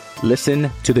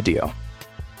 Listen to The Deal.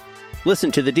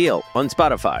 Listen to The Deal on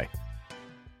Spotify.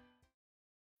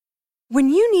 When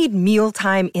you need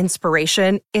mealtime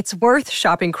inspiration, it's worth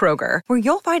shopping Kroger, where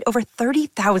you'll find over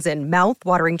 30,000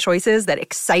 mouth-watering choices that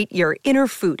excite your inner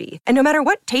foodie. And no matter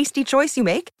what tasty choice you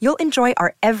make, you'll enjoy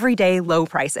our everyday low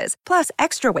prices, plus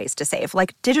extra ways to save,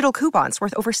 like digital coupons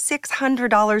worth over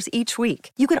 $600 each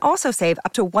week. You can also save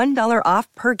up to $1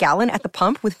 off per gallon at the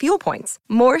pump with fuel points.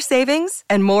 More savings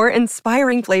and more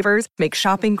inspiring flavors make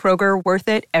shopping Kroger worth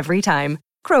it every time.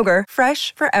 Kroger,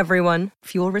 fresh for everyone.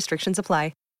 Fuel restrictions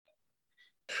apply.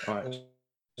 All right.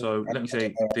 So let me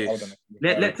say this.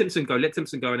 Let Timpson go. Let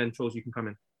Timpson go, and then Charles, you can come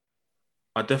in.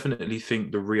 I definitely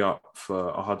think the re-up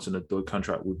for a Hudson-Odoi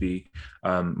contract would be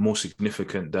more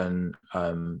significant than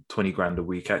 20 grand a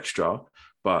week extra.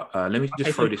 But let me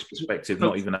just throw this perspective,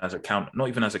 not even as a counter.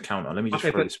 Let me just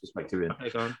throw this perspective in.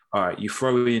 All right, you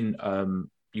throw in,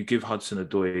 you give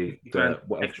Hudson-Odoi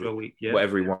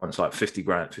whatever he wants, like 50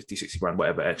 grand, 50, 60 grand,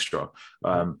 whatever extra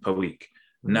per week.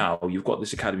 Now you've got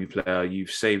this academy player,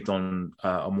 you've saved on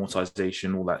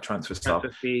amortization, all that transfer stuff,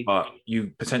 but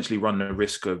you potentially run the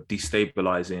risk of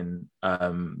destabilizing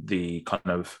the kind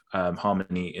of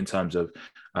harmony in terms of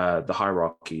the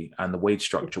hierarchy and the wage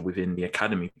structure within the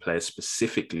academy players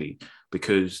specifically,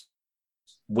 because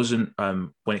wasn't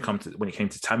when it came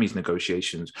to Tammy's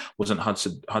negotiations, wasn't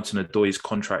Hudson-Odoi's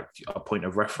contract a point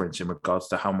of reference in regards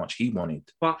to how much he wanted?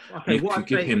 But okay, if you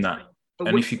give him that.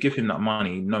 And if you give him that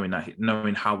money,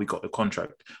 knowing how we got the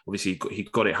contract, obviously he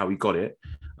got it how he got it.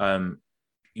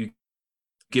 You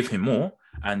give him more,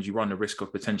 and you run the risk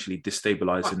of potentially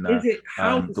destabilizing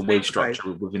the wage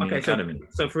structure within the academy.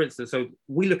 So, for instance,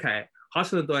 we look at it.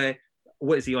 Hudson-Odoi,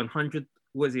 what is he on 100?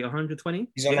 What is he 120?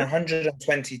 He's on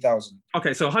 120,000.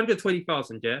 Okay, so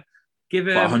 120,000. Yeah. Give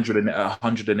him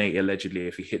 180 allegedly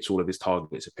if he hits all of his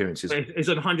targets, appearances. It's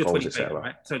on 120 base,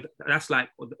 right? So that's like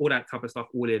all that type of stuff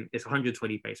all in. It's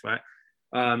 120 base, right?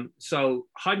 So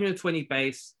 120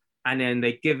 base, and then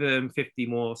they give him 50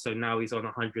 more, so now he's on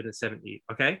 170.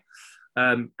 Okay,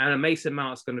 and a Mason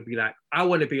Mount's going to be like, I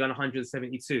want to be on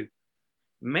 172.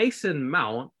 Mason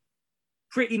Mount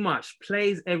pretty much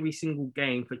plays every single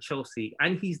game for Chelsea,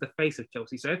 and he's the face of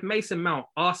Chelsea. So if Mason Mount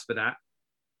asks for that,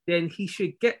 then he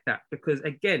should get that, because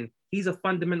again, he's a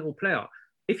fundamental player.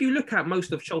 If you look at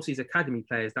most of Chelsea's academy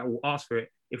players that will ask for it,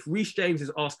 if Reece James is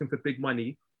asking for big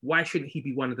money, why shouldn't he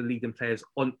be one of the leading players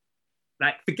on?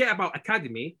 Like, forget about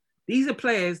academy. These are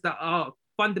players that are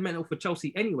fundamental for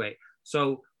Chelsea anyway.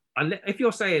 So if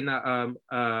you're saying that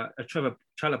a Trevor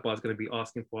Chalobah is going to be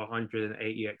asking for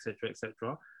 180,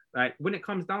 etc., like when it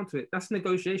comes down to it, that's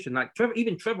negotiation. Like Trevor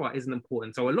isn't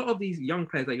important. So a lot of these young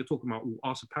players that you're talking about who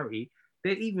ask for parity,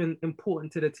 they're even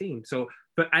important to the team. So,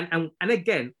 but and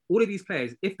again, all of these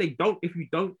players, if you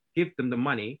don't give them the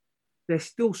money, they're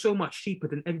still so much cheaper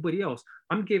than everybody else.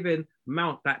 I'm giving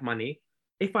Mount that money.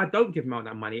 If I don't give Mount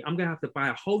that money, I'm gonna have to buy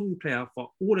a whole new player for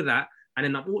all of that, and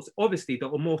then obviously the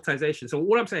amortization. So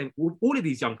all I'm saying, with all of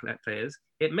these young players,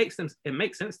 it makes sense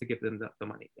to give them the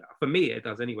money. For me, it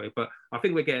does anyway. But I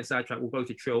think we're getting sidetracked. We'll go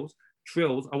to Trills.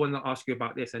 Trills, I want to ask you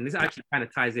about this, and this actually kind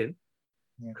of ties in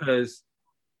because.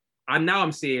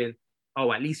 I'm seeing,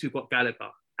 at least we've got Gallagher.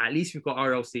 At least we've got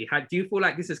RLC. Do you feel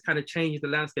like this has kind of changed the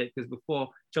landscape? Because before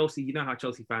Chelsea, you know how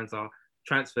Chelsea fans are,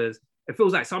 transfers. It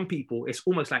feels like some people, it's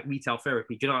almost like retail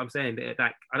therapy. Do you know what I'm saying?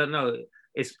 Like, I don't know.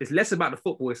 It's less about the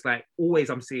football. It's like always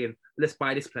I'm seeing, let's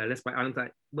buy this player. And I'm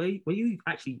like, were you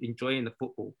actually enjoying the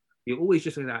football? You're always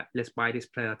just like, let's buy this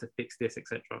player to fix this,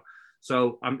 etc.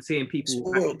 So I'm seeing people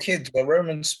spoiled kids. We're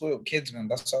Roman spoiled kids, man.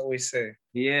 That's what I always say.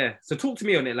 Yeah. So talk to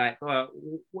me on it. Like,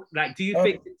 do you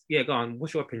think? Yeah, go on.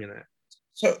 What's your opinion on it?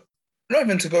 So, not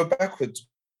even to go backwards,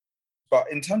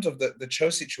 but in terms of the Cho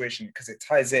situation, because it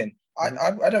ties in,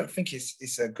 I don't think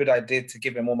it's a good idea to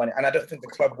give him more money, and I don't think the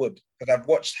club would, because I've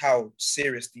watched how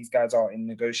serious these guys are in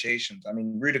negotiations. I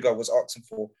mean, Rudiger was asking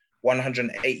for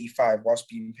 185 whilst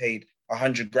being paid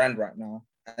 100 grand right now,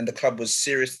 and the club was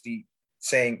seriously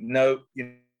saying, no,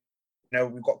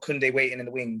 we've got Koundé waiting in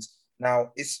the wings.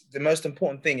 Now, it's the most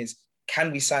important thing is,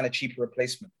 can we sign a cheaper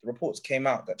replacement? The reports came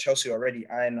out that Chelsea are already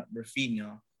eyeing up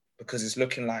Rafinha because it's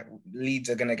looking like Leeds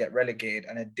are going to get relegated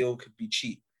and a deal could be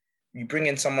cheap. You bring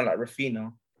in someone like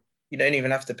Rafinha, you don't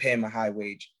even have to pay him a high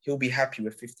wage. He'll be happy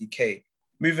with 50K.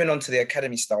 Moving on to the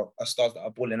academy stars that are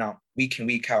balling out week in,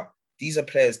 week out. These are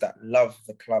players that love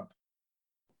the club,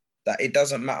 that it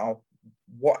doesn't matter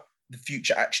what the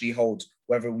future actually holds,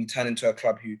 whether we turn into a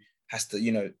club who has to,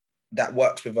 you know, that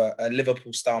works with a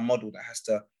Liverpool-style model that has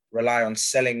to rely on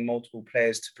selling multiple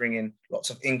players to bring in lots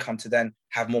of income to then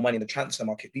have more money in the transfer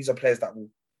market. These are players that will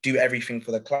do everything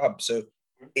for the club. So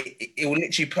it will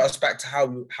literally put us back to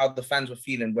how the fans were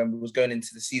feeling when we was going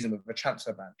into the season with a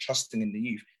transfer ban, trusting in the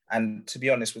youth. And to be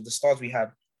honest, with the stars we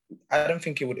have, I don't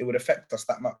think it would affect us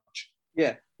that much.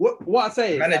 Yeah. What I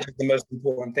say is... Manager is the most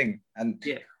important thing. And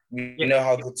we know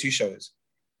how good Tuchel is.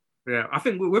 Yeah, I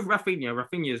think with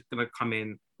Rafinha is going to come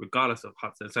in regardless of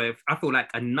Hudson. So I feel like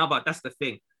that's the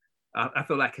thing. I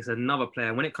feel like it's another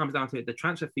player. When it comes down to it, the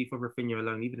transfer fee for Rafinha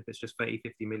alone, even if it's just 30,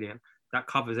 50 million, that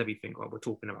covers everything what we're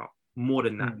talking about. More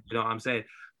than that, you know what I'm saying?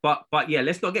 But yeah,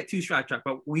 let's not get too sidetracked.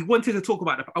 But we wanted to talk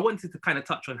about I wanted to kind of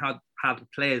touch on how the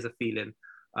players are feeling.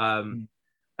 And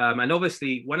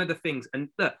obviously one of the things, and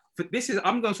look,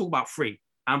 I'm going to talk about free.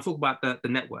 I'm talking about the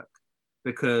network,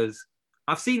 because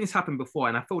I've seen this happen before,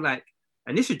 and I feel like,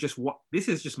 and this is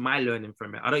just my learning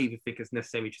from it. I don't even think it's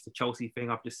necessarily just a Chelsea thing.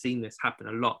 I've just seen this happen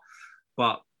a lot.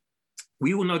 But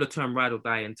we all know the term ride or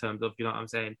die in terms of, you know what I'm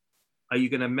saying? Are you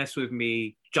going to mess with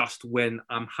me just when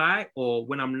I'm high, or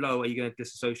when I'm low, are you going to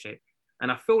disassociate?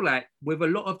 And I feel like with a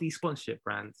lot of these sponsorship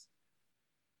brands,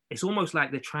 it's almost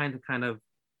like they're trying to kind of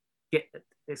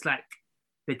it's like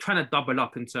they're trying to double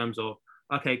up in terms of,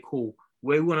 okay, cool,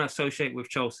 we want to associate with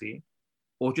Chelsea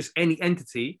or just any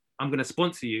entity, I'm going to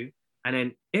sponsor you. And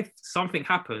then if something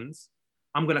happens,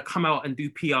 I'm going to come out and do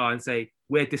PR and say,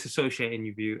 we're disassociating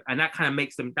with you. And that kind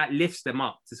of that lifts them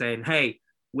up to saying, hey,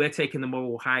 we're taking the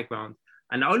moral high ground.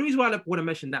 And the only reason why I want to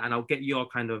mention that, and I'll get your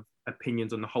kind of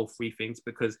opinions on the whole free things,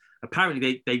 because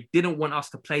apparently they didn't want us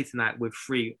to play tonight with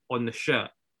free on the shirt.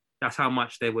 That's how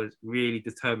much they was really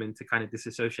determined to kind of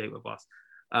disassociate with us.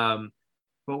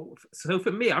 But so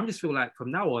for me, I just feel like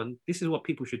from now on, this is what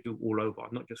people should do all over,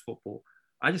 not just football.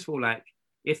 I just feel like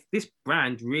if this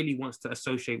brand really wants to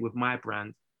associate with my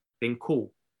brand, then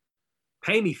cool,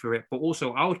 pay me for it. But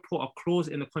also I would put a clause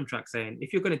in the contract saying,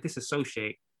 if you're going to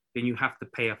disassociate, then you have to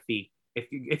pay a fee.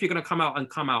 If you're going to come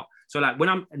out. So like when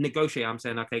I'm negotiating, I'm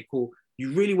saying, okay, cool.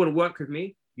 You really want to work with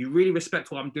me? You really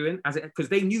respect what I'm doing? Because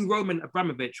they knew Roman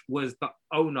Abramovich was the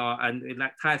owner and it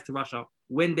like ties to Russia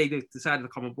when they decided to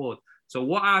come on board. So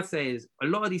what I say is a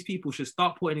lot of these people should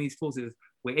start putting in these clauses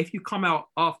where if you come out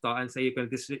after and say you're going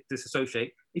to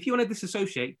disassociate, if you want to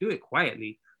disassociate, do it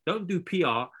quietly. Don't do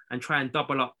PR and try and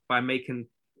double up by making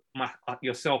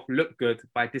yourself look good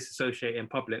by disassociating in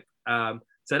public.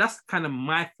 So that's kind of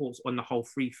my thoughts on the whole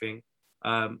free thing.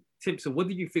 Simpson, what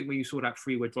did you think when you saw that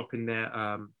free were dropping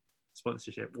their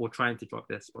sponsorship or trying to drop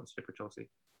their sponsorship for Chelsea?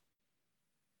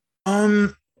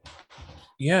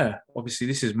 Yeah, obviously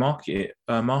this is marketing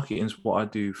is what I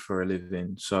do for a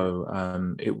living.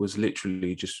 So it was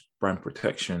literally just brand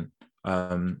protection.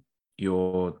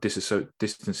 You're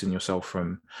distancing yourself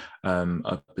from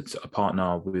a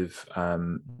partner with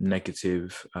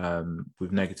negative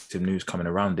news coming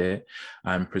around it,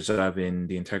 and preserving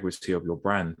the integrity of your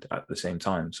brand at the same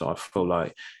time. So I feel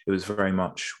like it was very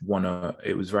much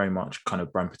kind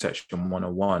of brand protection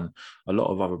 101. A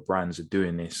lot of other brands are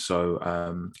doing this.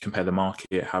 So Compare the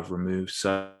Market have removed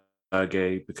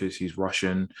Sergey because he's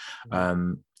Russian.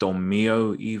 Don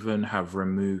Mio even have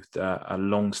removed a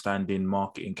long-standing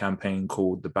marketing campaign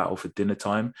called The Battle for Dinner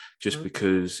Time, just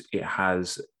because it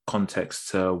has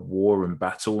context to war and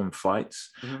battle and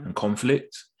fights and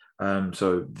conflict.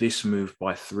 So this move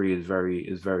by three is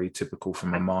very typical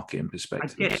from a marketing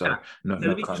perspective. So no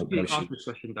kind of ask this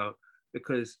question though,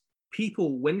 because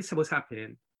people, when this was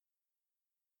happening,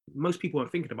 most people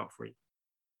weren't thinking about free.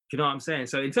 Do you know what I'm saying?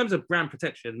 So in terms of brand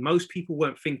protection, most people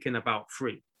weren't thinking about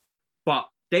free, but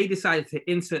they decided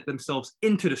to insert themselves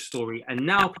into the story, and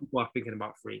now people are thinking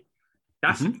about free.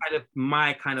 That's kind of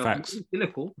my kind of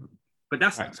cynical, but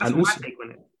that's my take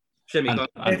on it. Shemi,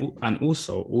 and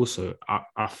also,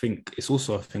 I think it's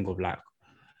also a thing of like,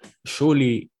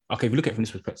 surely, okay, if you look at it from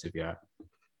this perspective, yeah,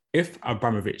 if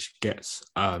Abramovich gets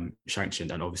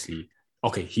sanctioned, and obviously,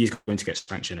 okay, he's going to get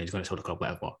sanctioned and he's going to sell the club,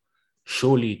 whatever.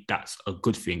 Surely that's a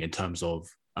good thing in terms of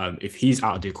if he's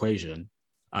out of the equation,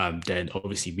 then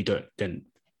obviously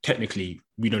technically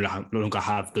we no longer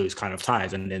have those kind of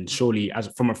ties. And then surely, as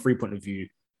from a free point of view,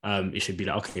 it should be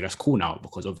like, okay, that's cool now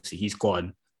because obviously he's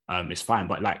gone, it's fine.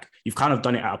 But like you've kind of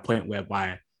done it at a point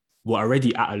whereby we're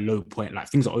already at a low point, like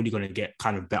things are only going to get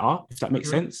kind of better, if that makes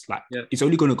sense. Like it's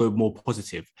only going to go more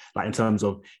positive, like in terms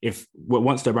of if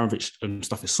once the Abramovich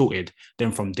stuff is sorted,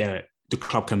 then from there the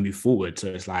club can move forward. So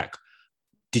it's like,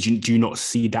 do you not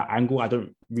see that angle? I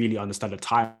don't really understand the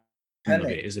time of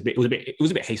it. It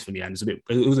was a bit haste for me, and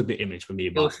it was a bit image for me.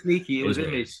 It was sneaky. It was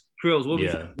image. Trills, what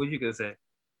were you gonna say?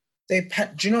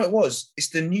 Do you know what it was? It's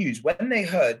the news. When they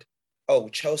heard, oh,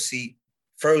 Chelsea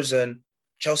frozen,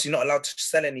 Chelsea not allowed to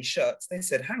sell any shirts, they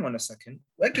said, hang on a second,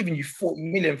 we're giving you 40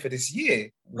 million for this year.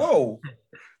 Whoa.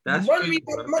 That's run true, me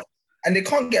that much. And they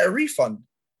can't get a refund.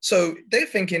 So they're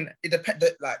thinking,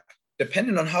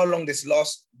 depending on how long this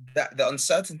lasts, that the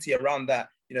uncertainty around that,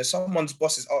 someone's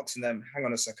boss is asking them, hang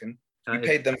on a second, you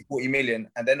paid them 40 million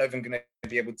and they're not even going to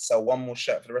be able to sell one more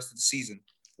shirt for the rest of the season.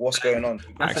 What's going on?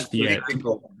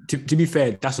 To be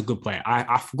fair, that's a good point.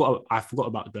 I forgot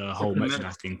about the whole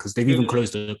merchandise thing because they've even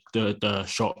closed the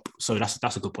shop. So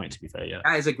that's a good point. To be fair, yeah,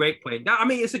 that is a great point.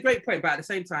 It's a great point, but at the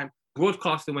same time,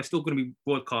 broadcasting, we're still going to be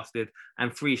broadcasted,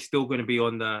 and free is still going to be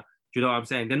on the. Do you know what I'm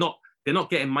saying? They're not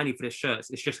getting money for the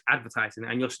shirts. It's just advertising,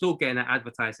 and you're still getting that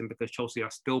advertising because Chelsea are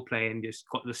still playing. You've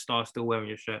got the star still wearing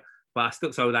your shirt, but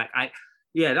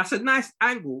that's a nice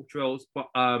angle, Drills. But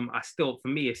for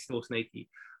me, it's still snaky.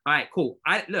 All right, cool.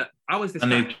 I was this.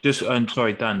 And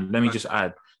sorry, Dan. Let me just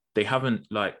add. They haven't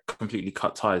completely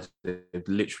cut ties. They've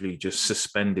literally just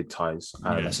suspended ties.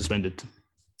 Suspended.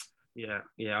 Yeah.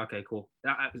 Okay, cool.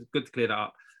 It's good to clear that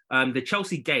up. The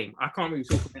Chelsea game, I can't really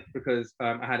talk about it because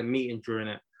I had a meeting during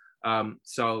it.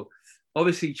 So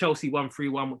obviously Chelsea won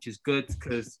 3-1, which is good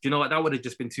because you know what, that would have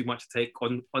just been too much to take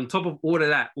on top of all of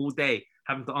that all day,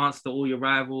 having to answer to all your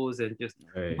rivals and just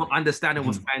not understanding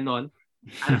what's going on.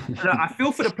 And I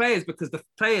feel for the players because the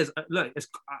players,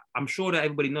 I'm sure that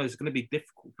everybody knows it's going to be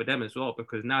difficult for them as well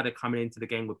because now they're coming into the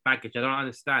game with baggage. I don't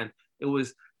understand. It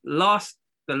was the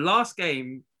last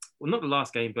game. Well, not the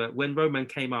last game, but when Roman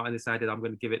came out and decided I'm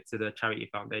going to give it to the charity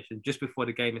foundation just before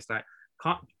the game, it's like,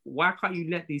 why can't you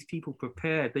let these people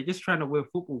prepare? They're just trying to win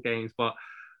football games. But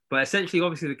essentially,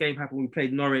 obviously, the game happened. We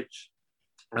played Norwich.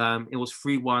 It was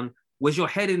 3-1. Was your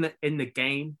head in the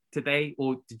game today,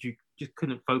 or did you just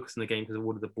couldn't focus on the game because of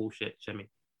all of the bullshit, Chemi?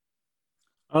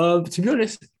 To be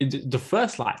honest, the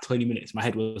first 20 minutes, my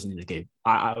head wasn't in the game.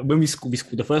 When we scored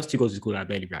the first 2 goals we scored, I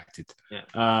barely reacted.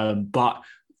 Yeah. But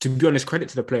to be honest, credit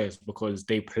to the players because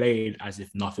they played as if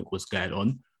nothing was going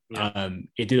on. Yeah.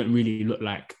 It didn't really look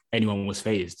like anyone was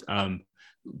phased.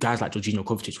 Guys like Jorginho,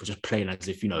 Kovacic were just playing as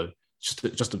if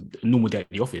just a normal day at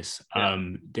the office. Yeah.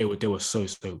 They were so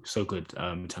good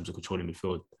in terms of controlling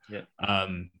midfield. Yeah.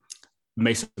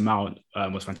 Mason Mount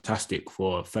was fantastic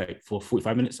for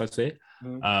 45 minutes, I'd say.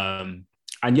 Mm.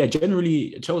 And yeah,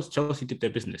 generally Chelsea did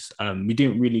their business. We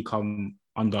didn't really come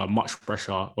under much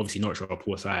pressure. Obviously, Norwich are a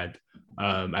poor side,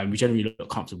 and we generally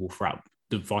looked comfortable throughout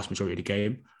the vast majority of the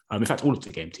game. In fact, all of the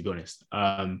game, to be honest.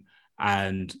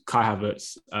 And Kai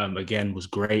Havertz again was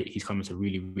great. He's come into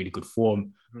really, really good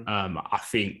form. I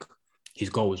think his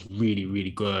goal was really,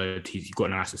 really good. He got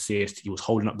a nice assist. He was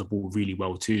holding up the ball really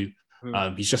well too.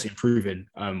 He's just improving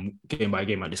game by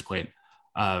game at this point,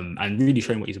 and really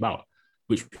showing what he's about,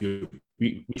 which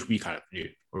we kind of knew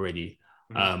already.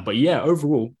 But yeah,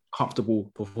 overall,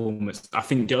 comfortable performance. I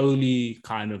think the only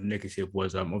kind of negative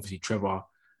was obviously Trevor.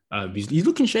 He's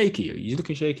looking shaky. He's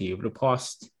looking shaky over the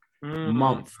past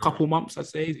couple months, I'd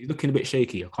say. He's looking a bit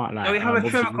shaky. I can't lie. Shall we have a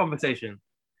Trevor conversation?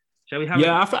 Shall we have?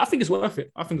 Yeah, I think it's worth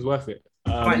it.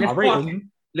 Right,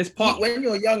 let's park. When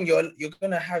you're young, you're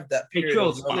gonna have that period.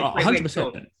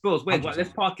 100%. Wait, let's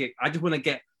park it. I just want to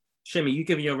get Shimmy. You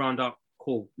give me your roundup.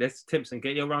 Cool. Let's Timpson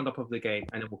get your roundup of the game,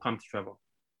 and then we'll come to Trevor.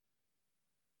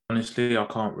 Honestly, I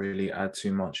can't really add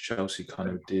too much. Chelsea kind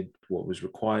of did what was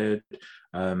required.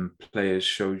 Players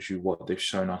showed you what they've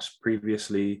shown us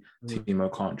previously.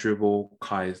 Timo can't dribble.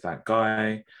 Kai is that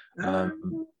guy.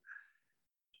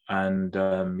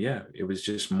 It was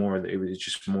just more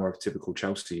of typical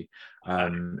Chelsea.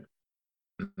 That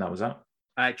was that. All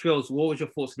right, Trills, what was your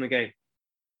thoughts on the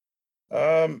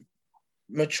game?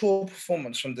 Mature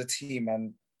performance from the team,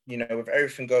 and with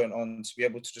everything going on, to be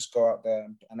able to just go out there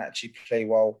and actually play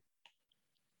well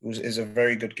is a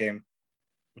very good game.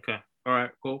 Okay. All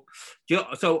right, cool.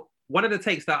 So one of the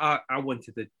takes that I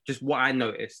wanted to, just what I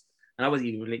noticed, and I wasn't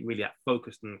even really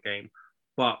focused on the game,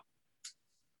 but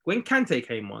when Kante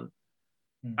came on,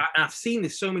 I've seen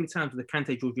this so many times with the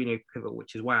Kante-Jorginho pivot,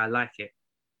 which is why I like it,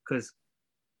 because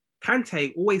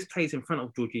Kante always plays in front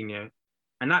of Jorginho,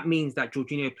 and that means that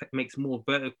Jorginho makes more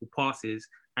vertical passes,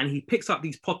 and he picks up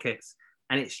these pockets,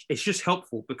 and it's just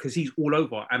helpful because he's all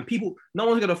over, and no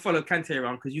one's going to follow Kante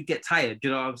around because you get tired, do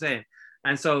you know what I'm saying?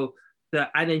 And so,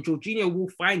 and then Jorginho will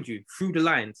find you through the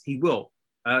lines, he will,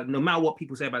 no matter what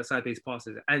people say about the side-based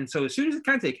passes. And so as soon as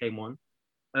Kante came on,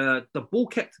 the ball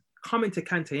kept coming to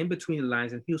Kante in between the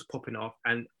lines, and he was popping off,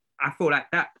 and I feel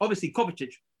like that, obviously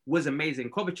Kovacic was amazing.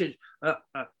 Kovacic,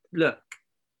 look,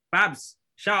 Babs,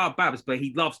 shout out Babs, but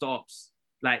he loves the ops.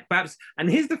 Like Babs, and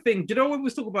here's the thing, do you know what we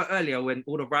was talking about earlier when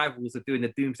all the rivals are doing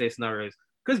the doomsday scenarios?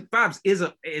 because Babs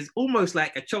is almost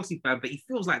like a Chelsea fan, but he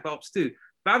feels like the ops too.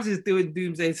 Babs is doing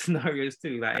doomsday scenarios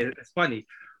too. Like it's funny,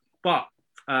 but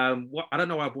I don't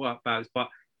know why I brought up Babs, but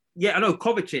yeah, I know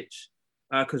Kovacic,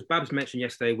 because Babs mentioned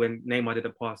yesterday when Neymar did a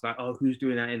pass, like, oh, who's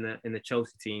doing that in the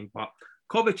Chelsea team? But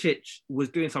Kovacic was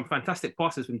doing some fantastic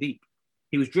passes from deep.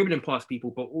 He was dribbling past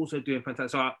people, but also doing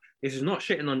fantastic. So this is not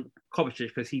shitting on Kovacic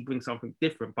because he brings something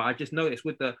different. But I just noticed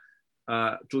with the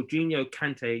Jorginho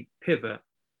Kante pivot,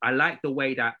 I like the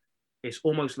way that it's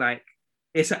almost like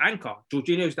it's an anchor.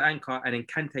 Jorginho's the anchor, and then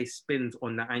Kante spins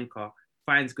on the anchor,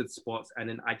 finds good spots, and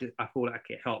then I feel like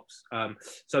it helps.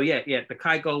 So yeah, the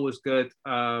Kai goal was good,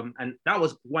 and that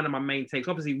was one of my main takes.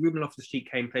 Obviously, Ruben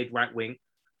Loftus-Cheek played right wing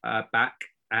back,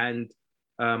 and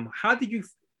how did you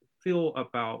feel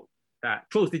about that?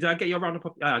 Charles, did I get your round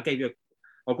up? I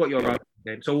got your round up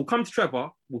game. So we'll come to Trevor.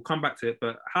 We'll come back to it.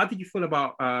 But how did you feel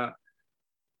about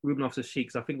Ruben Loftus-Cheek?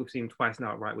 Because I think we've seen him twice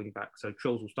now at right wing back. So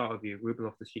Charles, we'll start with you. Ruben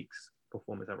Loftus-Cheek's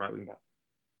performance at right wing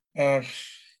back.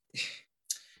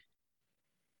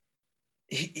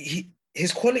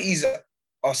 His qualities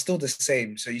are still the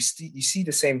same. So you see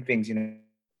the same things.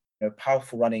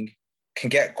 Powerful running, can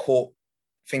get caught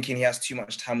thinking he has too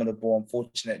much time on the ball.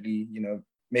 Unfortunately,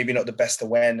 maybe not the best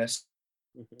awareness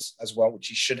as well, which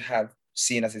he should have,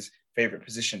 seen as his favorite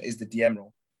position is the DM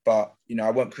role. But, I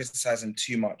won't criticize him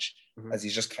too much as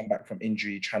he's just come back from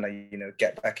injury, trying to,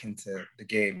 get back into the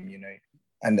game,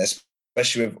 and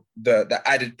especially with the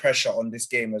added pressure on this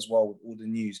game as well, with all the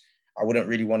news, I wouldn't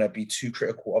really want to be too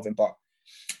critical of him, but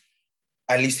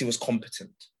at least he was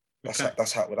competent. That's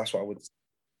what I would say.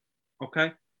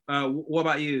 Okay. What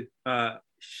about you,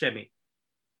 Shemi?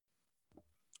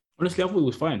 Honestly, I thought it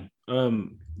was fine. I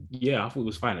thought it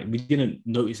was fine. Like, we didn't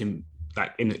notice him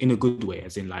like in a good way,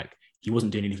 as in like he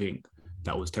wasn't doing anything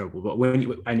that was terrible. But when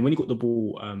he got the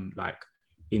ball, like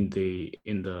in the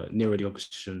nearer the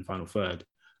opposition final third,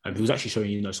 he was actually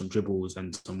showing some dribbles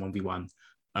and some 1v1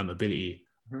 ability,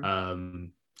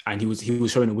 and he was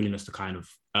showing a willingness to kind of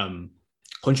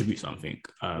contribute something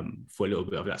for a little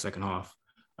bit of that second half.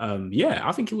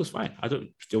 I think it was fine.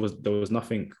 There was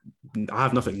nothing. I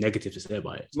have nothing negative to say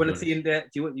about it. You want to see him there?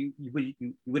 Do you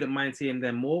wouldn't mind seeing him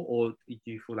there more, or do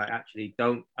you feel like actually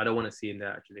I don't want to see him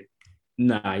there actually?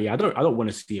 Nah, I don't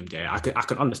want to see him there. I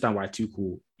can understand why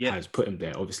Tuchel has put him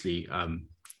there. Obviously,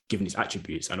 given his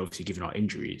attributes and obviously given our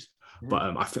injuries.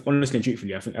 But I think honestly and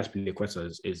truthfully, I think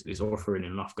Azpilicueta is offering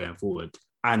enough going forward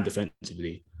and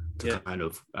defensively to kind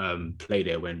of play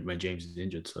there when James is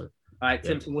injured. So. All right,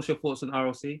 Timson, what's your thoughts on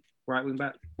RLC, right wing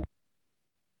back?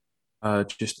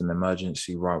 Just an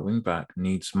emergency right wing back,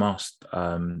 needs must.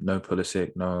 No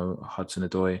Pulisic, no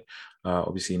Hudson-Odoi,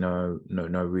 obviously no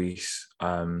Reece.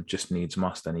 Just needs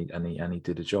must, and he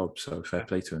did a job. So fair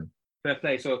play to him. Fair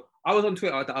play. So I was on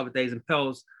Twitter the other days, and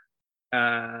Pelzik,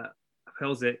 I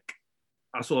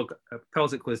saw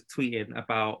Pelzik was tweeting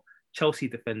about Chelsea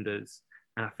defenders,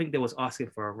 and I think they was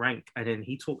asking for a rank, and then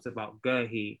he talked about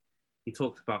Gurhey. He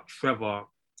talked about Trevor.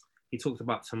 He talked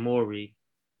about Tomori.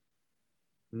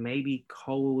 Maybe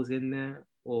Cole was in there.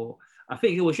 Or I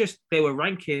think it was just they were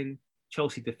ranking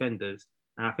Chelsea defenders.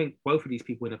 And I think both of these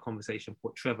people in the conversation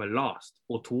put Trevor last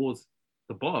or towards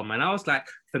the bottom. And I was like,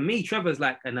 for me, Trevor's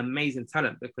like an amazing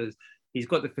talent because he's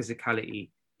got the physicality.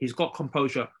 He's got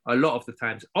composure a lot of the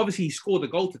times. Obviously, he scored a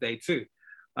goal today too.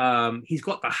 He's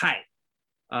got the height.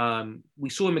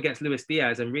 We saw him against Luis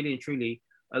Diaz, and really and truly,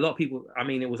 a lot of people,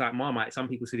 it was like Marmite. Some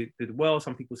people said he did well.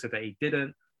 Some people said that he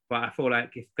didn't. But I feel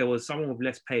like if there was someone with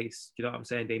less pace, you know what I'm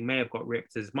saying, they may have got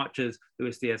ripped. As much as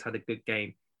Luis Diaz had a good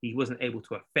game, he wasn't able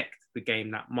to affect the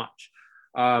game that much.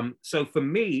 So for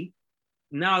me,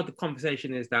 now the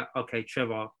conversation is that, okay,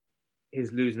 Trevor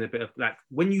is losing a bit of, like,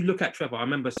 when you look at Trevor, I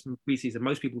remember some preseason,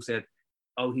 most people said,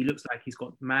 oh, he looks like he's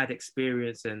got mad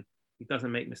experience and he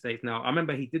doesn't make mistakes. Now, I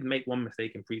remember he did make one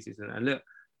mistake in preseason. And look,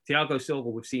 Thiago Silva,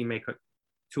 we've seen make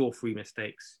 2 or 3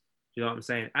 mistakes. Do you know what I'm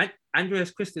saying?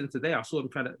 Andreas Christensen today, I saw him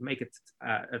trying to make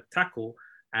a tackle,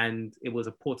 and it was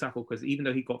a poor tackle because even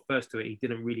though he got first to it, he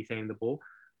didn't really claim the ball.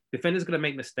 Defenders going to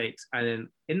make mistakes. And then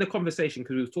in the conversation,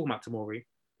 because we were talking about Tomori,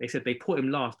 they said they put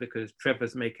him last because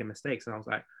Trevor's making mistakes. And I was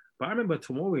like, but I remember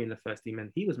Tomori in the first team,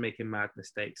 and he was making mad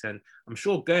mistakes. And I'm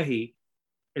sure Gurhey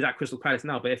is at Crystal Palace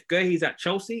now, but if Gurhey's at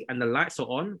Chelsea and the lights are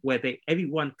on, where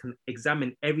everyone can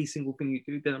examine every single thing you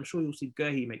do, then I'm sure you'll see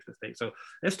Gurhey makes mistakes. So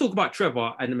let's talk about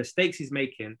Trevor and the mistakes he's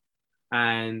making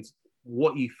and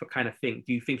what you kind of think.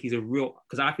 Do you think he's a real,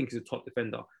 because I think he's a top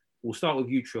defender. We'll start with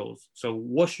you, Trolls. So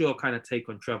what's your kind of take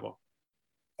on Trevor?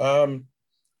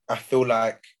 I feel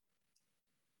like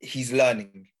he's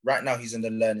learning. Right now, he's in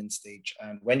the learning stage.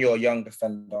 And when you're a young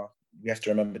defender, we have to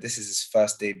remember this is his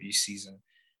first debut season.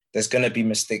 there's going to be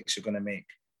mistakes you're going to make.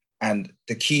 And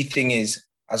the key thing is,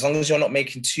 as long as you're not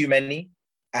making too many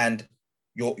and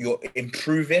you're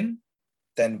improving,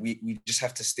 then we just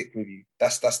have to stick with you.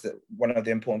 That's one of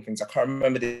the important things. I can't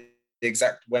remember the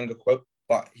exact Wenger quote,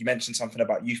 but he mentioned something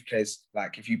about youth players.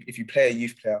 Like if you play a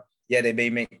youth player, yeah, they may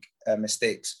make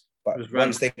mistakes, but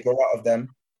once they grow out of them,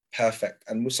 perfect.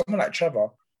 And with someone like Trevor,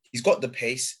 he's got the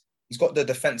pace, he's got the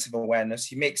defensive awareness,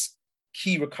 he makes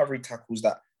key recovery tackles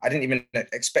that I didn't even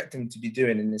expect him to be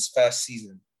doing in his first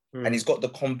season. And he's got the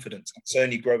confidence. It's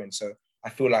only growing. So I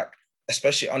feel like,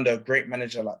 especially under a great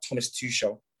manager like Thomas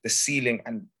Tuchel, the ceiling,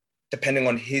 and depending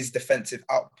on his defensive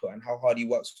output and how hard he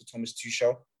works for Thomas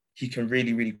Tuchel, he can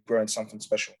really, really grow in something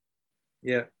special.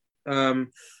 Yeah.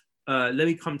 Let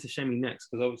me come to Shemi next,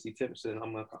 because obviously Timpson,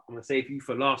 I'm gonna save you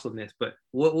for last on this. But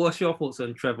what's your thoughts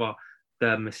on Trevor,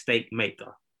 the mistake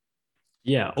maker?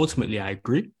 Yeah, ultimately, I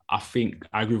agree. I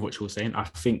agree with what you were saying. I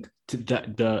think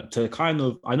I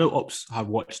know Ops have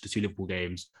watched the 2 Liverpool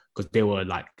games because they were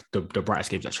like the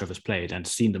brightest games that Trevor's played, and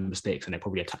seen the mistakes, and they're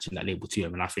probably attaching that label to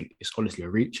him. And I think it's honestly a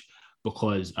reach,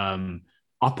 because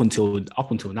up until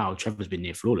now, Trevor's been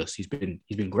near flawless. He's been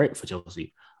great for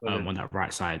Chelsea on that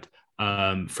right side.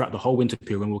 Throughout the whole winter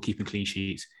period when we were keeping clean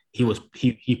sheets, he was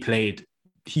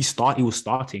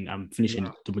starting and finishing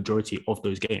the majority of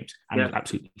those games, and was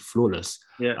absolutely flawless.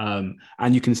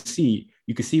 And you can see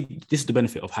this is the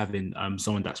benefit of having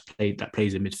someone that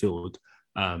plays in midfield,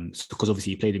 because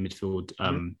obviously he played in midfield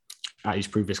at his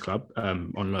previous club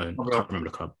on loan. I can't remember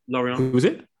the club. Lorient. Who was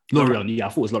it? Lorient. Yeah, I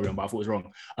thought it was Lorient, but I thought it was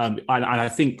wrong. And I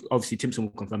think obviously Timpson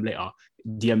will confirm later,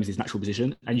 DM is his natural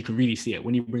position, and you can really see it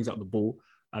when he brings up the ball.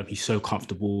 He's so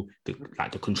comfortable, the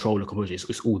control, the composure,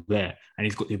 it's all there, and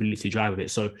he's got the ability to drive with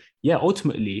it. So yeah,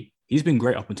 ultimately he's been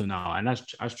great up until now. And as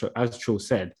Trill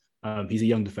said, he's a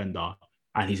young defender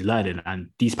and he's learning, and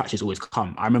these patches always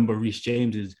come. I remember Reece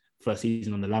James's first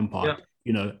season on the Lampard.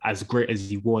 You know, as great as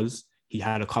he was, he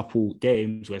had a couple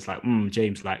games where it's like,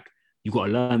 James, like, you got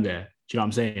to learn there. Do you know what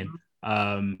I'm saying?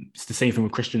 It's the same thing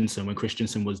with Christensen. When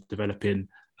Christensen was developing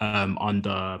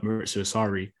under Maurizio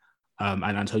Sarri and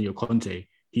Antonio Conte,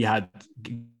 he had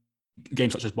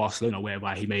games such as Barcelona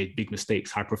whereby he made big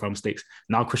mistakes, high-profile mistakes.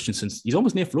 Now Christensen's, he's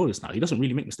almost near flawless now. He doesn't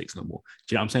really make mistakes no more.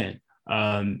 Do you know what I'm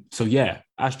saying? So yeah,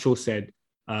 as Troll said,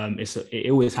 it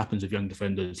always happens with young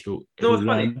defenders. He'll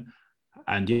learn.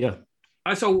 And yeah.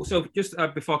 So just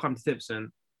before I come to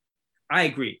Timpson, I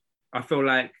agree. I feel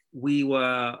like we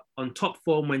were on top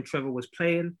form when Trevor was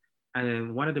playing. And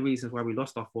then one of the reasons why we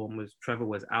lost our form was Trevor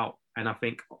was out. And I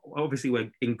think obviously we're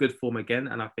in good form again.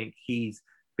 And I think he's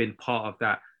been part of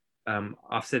that.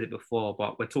 I've said it before,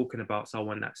 but we're talking about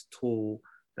someone that's tall,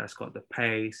 that's got the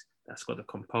pace, that's got the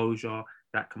composure,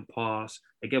 that can pass.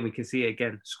 Again, we can see it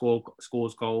again,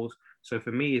 scores goals. So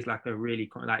for me, it's like a really,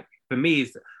 like, for me,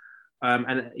 it's,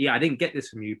 and yeah, I didn't get this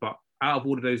from you, but out of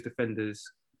all of those defenders,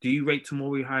 do you rate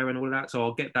Tomori higher and all of that? So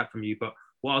I'll get that from you. But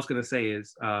what I was going to say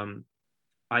is,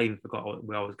 I even forgot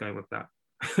where I was going with that.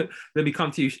 Let me come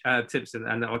to you, Timpson,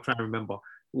 and I'll try and remember.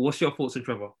 What's your thoughts on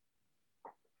Trevor?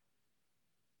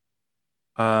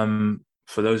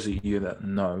 For those of you that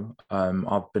know,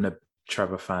 I've been a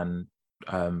Trevor fan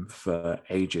for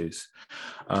ages.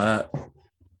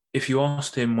 If you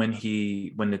asked him when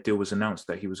the deal was announced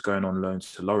that he was going on loan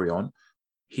to Lorient,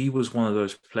 he was one of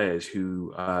those players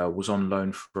who was on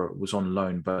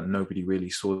loan, but nobody really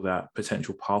saw that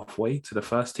potential pathway to the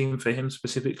first team for him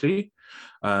specifically.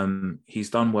 He's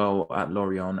done well at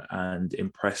Lorient and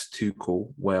impressed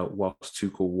Tuchel, whilst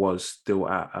Tuchel was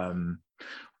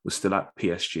still at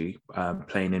PSG,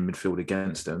 playing in midfield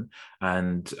against them.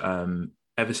 And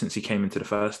ever since he came into the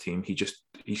first team,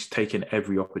 he's taken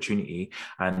every opportunity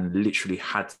and literally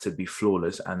had to be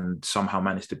flawless, and somehow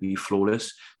managed to be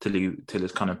flawless till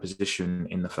his kind of position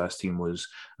in the first team was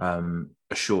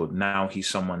assured. Now he's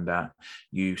someone that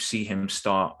you see him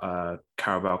start a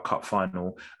Carabao Cup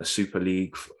final, a Super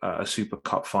League, a Super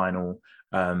Cup final,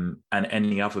 and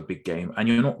any other big game, and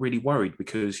you're not really worried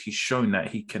because he's shown that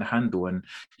he can handle and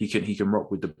he can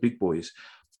rock with the big boys.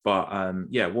 But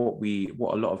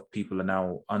what a lot of people are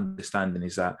now understanding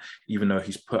is that even though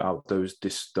he's put out those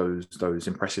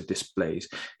impressive displays,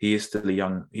 he is still a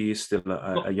young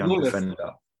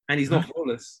defender, and he's not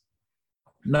flawless.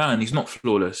 No, and he's not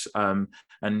flawless.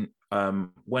 When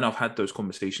I've had those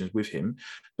conversations with him,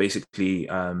 basically,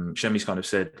 Shemi's kind of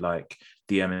said like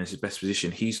DM is his best position.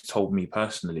 He's told me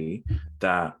personally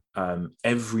that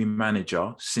every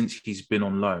manager since he's been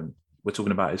on loan, we're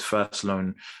talking about his first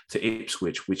loan to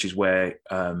Ipswich, which is where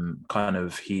I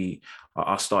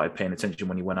started paying attention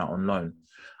when he went out on loan.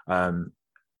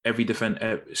 every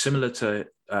defender, similar to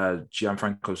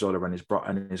Gianfranco Zola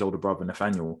and his older brother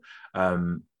Nathaniel,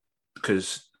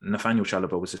 because Nathaniel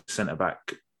Chalobah was a centre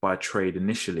back by trade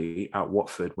initially at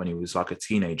Watford when he was like a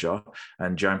teenager,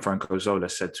 and Gianfranco Zola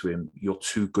said to him, "You're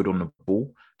too good on the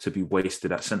ball to be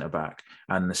wasted at centre back."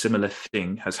 And a similar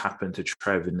thing has happened to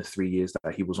Trev in the 3 years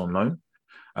that he was on loan.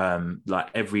 Like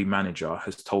every manager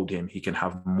has told him he can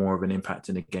have more of an impact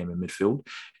in the game in midfield.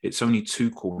 It's only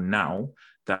Tuchel now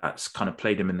that's kind of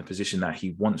played him in the position that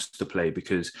he wants to play,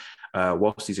 because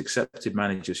whilst he's accepted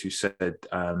managers who said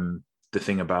the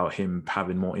thing about him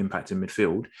having more impact in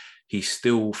midfield, he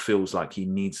still feels like he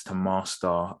needs to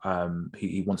master,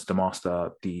 he wants to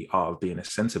master the art of being a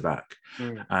centre-back.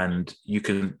 And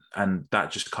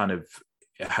that just kind of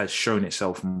has shown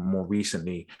itself more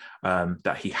recently,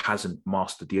 that he hasn't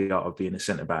mastered the art of being a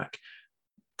centre-back,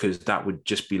 because that would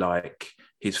just be like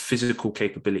his physical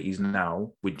capabilities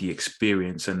now with the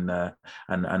experience and the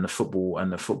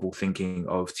football thinking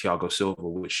of Thiago Silva,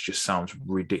 which just sounds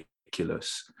ridiculous.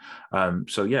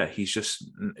 He's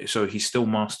still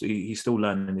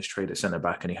learning his trade at centre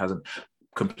back, and he hasn't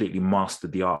completely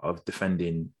mastered the art of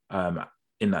defending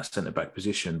in that centre back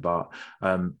position. But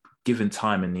given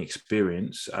time and the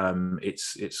experience,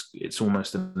 it's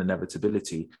almost an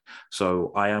inevitability.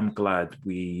 So I am glad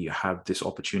we have this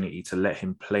opportunity to let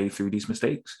him play through these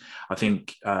mistakes. I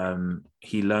think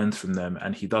he learns from them,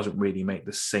 and he doesn't really make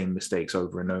the same mistakes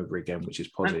over and over again, which is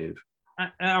positive.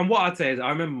 And what I'd say is, I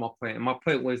remember my point. And my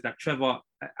point was that Trevor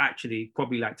actually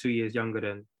probably like 2 years younger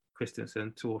than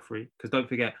Christensen, 2 or 3. Because don't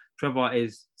forget, Trevor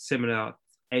is similar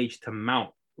age to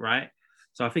Mount, right?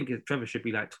 So I think Trevor should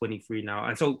be like 23 now.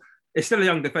 And so it's still a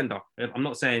young defender. I'm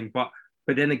not saying, but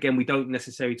then again, we don't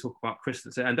necessarily talk about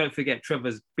Christensen. And don't forget,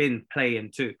 Trevor's been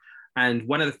playing too. And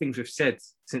one of the things we've said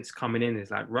since coming in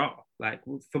is like,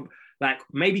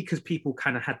 maybe because people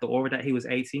kind of had the aura that he was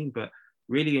 18, but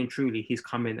really and truly, he's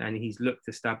come in and he's looked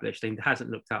established and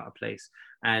hasn't looked out of place.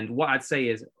 And what I'd say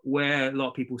is, where a lot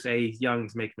of people say he's young,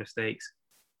 he's making mistakes,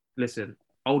 listen,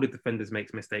 older defenders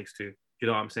make mistakes too. Do you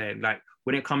know what I'm saying? Like,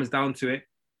 when it comes down to it,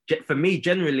 for me,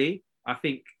 generally, I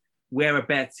think we're a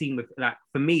better team with, like,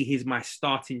 for me, he's my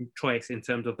starting choice in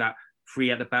terms of that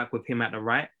 3 at the back with him at the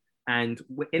right. And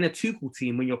in a Tuchel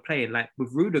team, when you're playing, like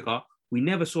with Rudiger, we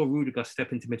never saw Rudiger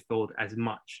step into midfield as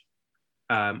much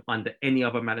under any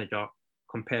other manager.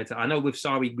 Compared to, I know with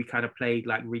Sarri, we kind of played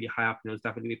like really high up and it was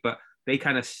definitely, but they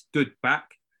kind of stood back.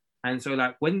 And so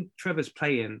like when Trevor's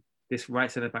playing this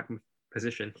right centre back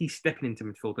position, he's stepping into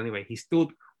midfield anyway.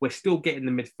 We're still getting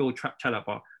the midfield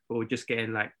Chalobah, but we're just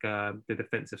getting like the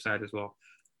defensive side as well.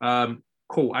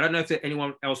 Cool. I don't know if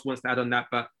anyone else wants to add on that,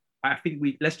 but I think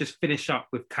let's just finish up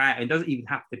with Kai. And it doesn't even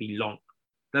have to be long.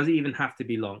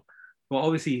 But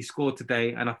obviously he scored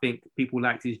today, and I think people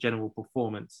liked his general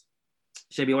performance.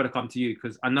 Chevy, I want to come to you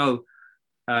because I know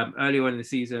earlier on in the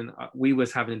season we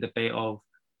was having a debate of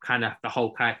kind of the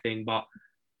whole Kai thing, but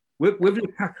with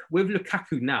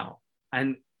Lukaku now,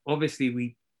 and obviously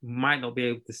we might not be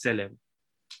able to sell him.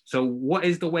 So what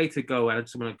is the way to go? And I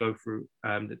just want to go through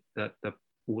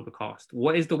all the cast.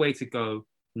 What is the way to go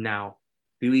now?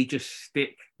 Do we just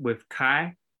stick with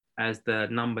Kai as the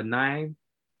number 9,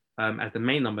 as the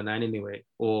main number 9 anyway,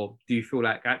 or do you feel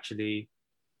like actually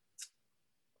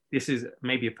this is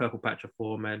maybe a purple patch of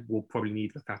form and we'll probably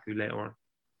need Lukaku later on?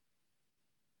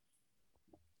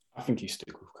 I think you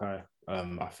stick with Kai.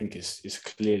 I think it's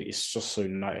clearly, it's just so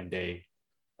night and day,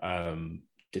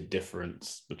 the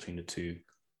difference between the two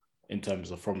in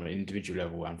terms of from an individual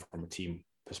level and from a team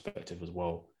perspective as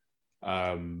well.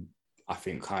 I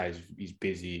think Kai he's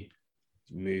busy,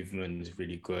 his movement is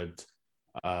really good,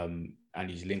 and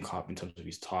his link up in terms of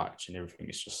his touch and everything.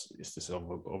 It's just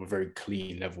of a very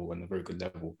clean level and a very good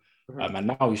level. And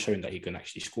now he's showing that he can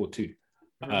actually score too.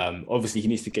 Obviously, he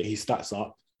needs to get his stats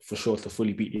up for sure to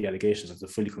fully beat the allegations and to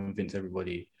fully convince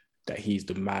everybody that he's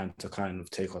the man to kind of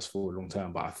take us forward long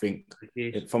term. But I think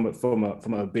from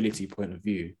an ability point of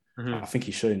view, I think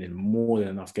he's shown in more than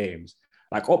enough games.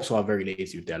 Like Ops are very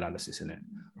lazy with their analysis in it,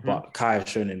 but Kai has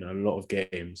shown in a lot of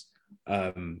games,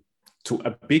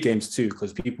 to big games too,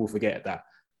 because people forget that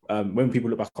when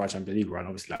people look back at our Champions League run,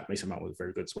 obviously like Mason Mount was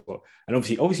very good as well, and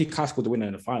obviously Kai scored the winner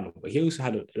in the final, but he also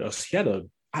had a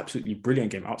absolutely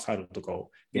brilliant game outside of the goal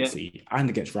against City and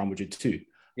against Real Madrid too.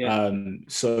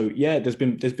 So yeah,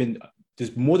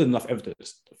 there's more than enough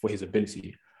evidence for his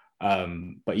ability.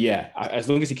 But yeah, as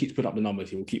long as he keeps putting up the numbers,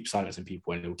 he will keep silencing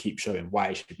people and he will keep showing why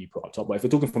he should be put up top. But if we're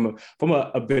talking from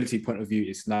an ability point of view,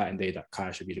 it's night and day that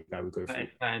Kai should be the guy we go for. Night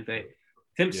and day.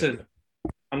 Timpson,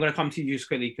 I'm going to come to you just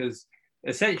quickly because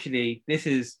essentially this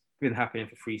has been happening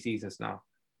for 3 seasons now,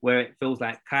 where it feels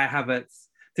like Kai Havertz,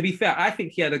 to be fair, I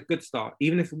think he had a good start.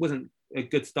 Even if it wasn't a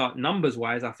good start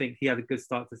numbers-wise, I think he had a good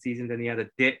start to the season. Then he had a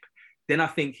dip. Then I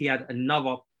think he had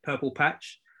another purple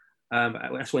patch.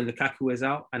 That's when Lukaku was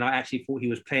out. And I actually thought he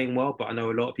was playing well, but I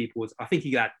know a lot of people I think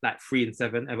he got like 3 and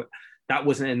 7. That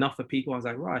wasn't enough for people. I was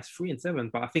like, right, it's 3 and 7.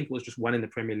 But I think it was just one in the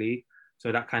Premier League.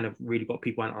 So that kind of really got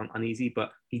people uneasy.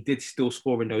 But he did still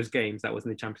score in those games. That was in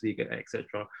the Champions League,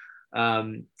 etc.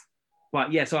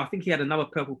 But yeah, so I think he had another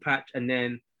purple patch. And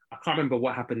then I can't remember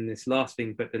what happened in this last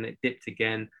thing, but then it dipped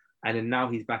again. And then now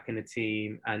he's back in the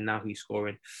team and now he's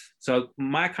scoring. So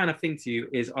my kind of thing to you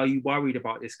is, are you worried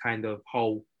about this kind of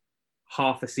whole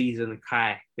half a season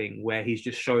Kai thing where he's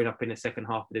just showing up in the second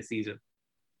half of the season?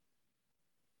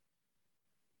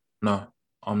 No,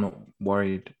 I'm not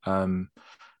worried.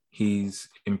 He's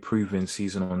improving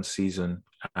season on season,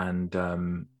 and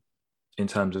in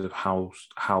terms of how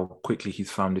quickly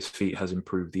he's found his feet has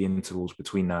improved. The intervals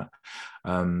between that.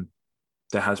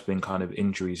 There has been kind of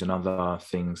injuries and other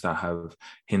things that have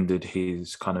hindered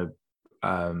his kind of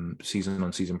season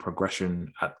on season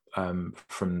progression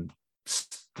from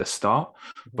the start.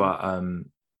 Mm-hmm. But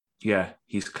yeah,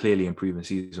 he's clearly improving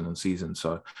season on season.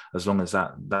 So as long as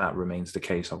that remains the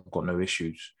case, I've got no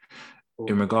issues. Cool.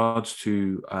 In regards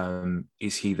to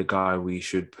is he the guy we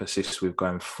should persist with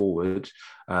going forward?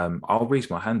 I'll raise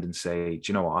my hand and say, do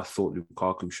you know what? I thought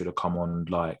Lukaku should have come on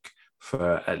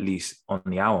for at least on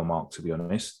the hour mark, to be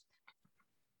honest.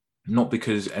 Not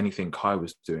because anything Kai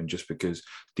was doing, just because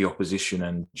the opposition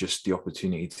and just the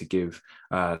opportunity to give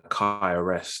Kai a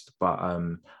rest. But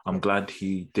I'm glad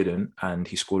he didn't, and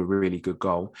he scored a really good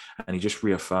goal. And he just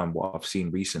reaffirmed what I've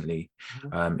seen recently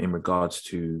in regards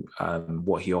to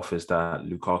what he offers that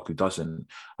Lukaku doesn't.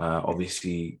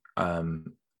 Obviously,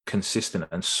 consistent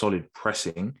and solid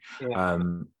pressing. Yeah.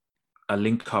 A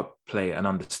link-up play and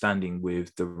understanding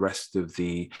with the rest of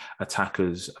the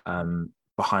attackers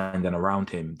behind and around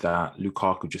him that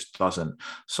Lukaku just doesn't.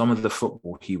 Some of the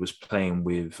football he was playing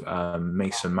with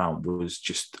Mason Mount was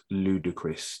just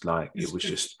ludicrous. Like it was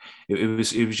just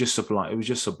sublime. It was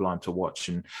just sublime to watch,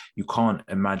 and you can't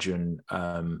imagine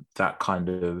that kind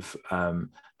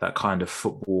of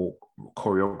football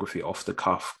choreography off the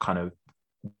cuff, kind of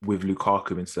with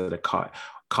Lukaku instead of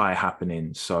Kai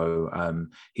happening. So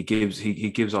he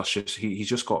gives us just he's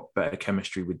just got better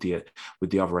chemistry with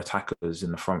the other attackers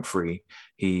in the front three.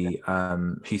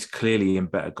 He's clearly in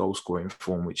better goal scoring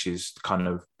form, which is kind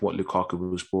of what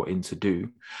Lukaku was brought in to do.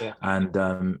 Yeah.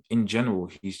 And in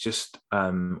general, he's just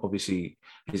obviously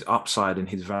his upside and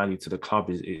his value to the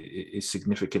club is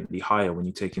significantly higher when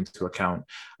you take into account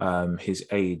his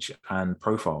age and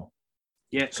profile.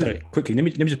 Yeah. So quickly, let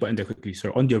me just put in there quickly.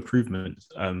 So on the improvements,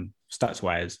 stats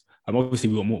wise, obviously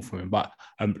we got more from him, but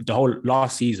the whole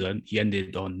last season he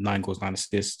ended on 9 goals, 9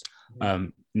 assists.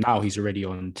 Now he's already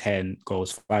on 10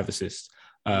 goals, 5 assists,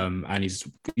 and he's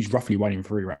roughly 1 in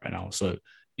 3 right now. So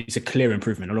it's a clear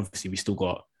improvement, and obviously we still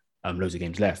got loads of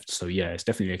games left. So yeah, it's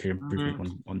definitely a clear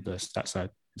improvement on the stat side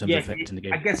in terms of affecting the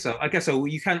game. I guess so.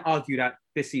 You can argue that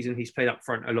this season he's played up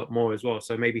front a lot more as well,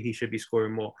 so maybe he should be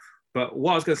scoring more. But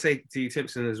what I was going to say to you,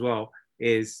 Timpson, as well,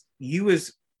 is you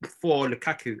was for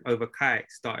Lukaku over Kai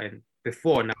starting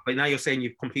before now, but now you're saying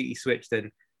you've completely switched,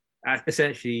 and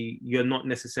essentially you don't want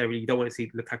to see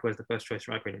Lukaku as the first choice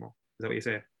striker anymore. Is that what you're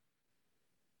saying?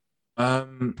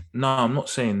 No, I'm not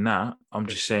saying that. I'm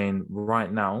just saying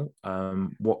right now,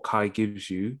 what Kai gives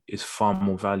you is far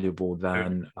more valuable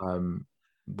than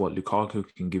what Lukaku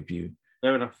can give you.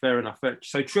 Fair enough.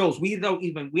 So, Trills, we haven't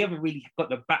really got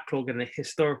the backlog and the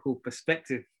historical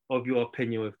perspective of your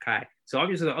opinion with Kai. So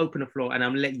I'm just going to open the floor and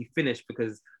I'm going to let you finish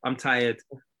because I'm tired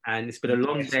and it's been a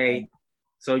long day.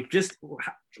 So just,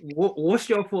 what's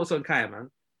your thoughts on Kai,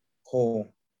 man?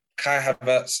 Cool. Kai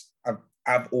Havertz,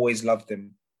 I've always loved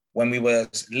him. When we were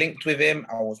linked with him,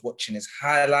 I was watching his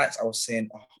highlights. I was saying,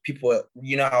 people,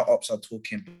 you know how ops are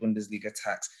talking Bundesliga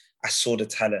attacks. I saw the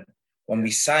talent. When we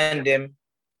signed him,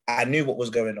 I knew what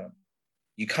was going on.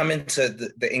 You come into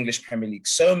the English Premier League,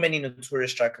 so many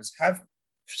notorious strikers have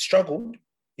struggled.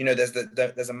 You know,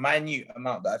 there's a minute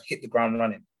amount that have hit the ground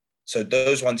running. So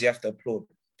those ones you have to applaud.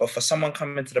 But for someone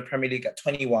coming to the Premier League at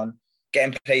 21,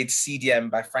 getting played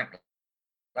CDM by Frank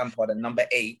Lampard at number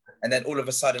 8, and then all of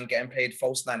a sudden getting played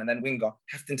false 9 and then winger,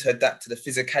 having to adapt to the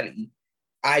physicality,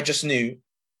 I just knew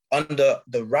under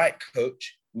the right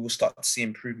coach, we will start to see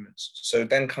improvements. So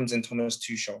then comes in Thomas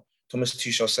Tuchel. Thomas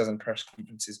Tuchel says in press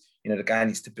conferences, the guy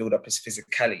needs to build up his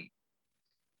physicality.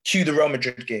 Cue the Real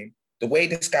Madrid game. The way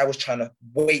this guy was trying to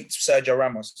wait Sergio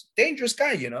Ramos, dangerous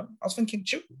guy, I was thinking,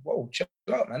 chill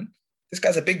out, man. This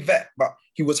guy's a big vet, but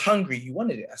he was hungry. He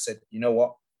wanted it. I said, you know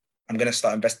what? I'm going to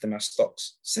start investing in my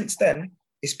stocks. Since then,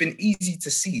 it's been easy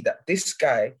to see that this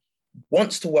guy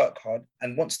wants to work hard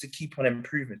and wants to keep on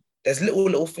improving. There's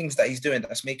little things that he's doing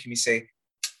that's making me say,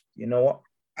 you know what?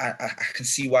 I can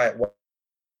see why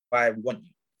I want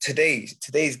you.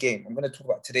 Today's game, I'm going to talk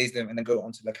about today's game and then go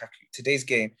on to Lukaku. Today's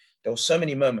game, there were so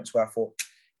many moments where I thought,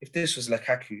 if this was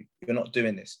Lukaku, you're not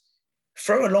doing this.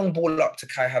 Throw a long ball up to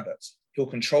Kai Havertz. He'll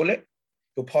control it.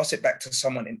 He'll pass it back to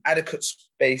someone in adequate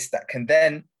space that can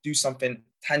then do something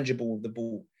tangible with the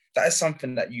ball. That is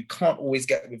something that you can't always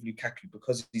get with Lukaku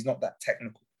because he's not that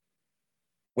technical.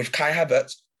 With Kai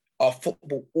Havertz, our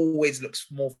football always looks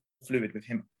more fluid with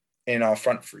him in our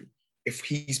front three if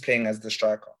he's playing as the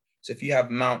striker. So if you have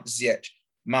Mount, Ziyech,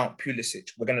 Mount, Pulisic,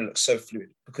 we're going to look so fluid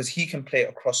because he can play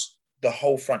across the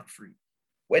whole front three.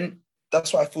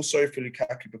 That's why I feel sorry for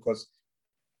Lukaku, because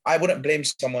I wouldn't blame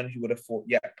someone who would have thought,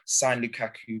 yeah, sign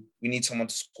Lukaku, we need someone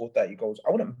to score 30 goals.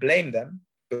 I wouldn't blame them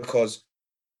because,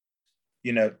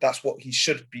 you know, that's what he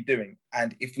should be doing.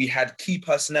 And if we had key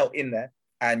personnel in there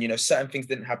and, you know, certain things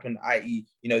didn't happen, i.e.,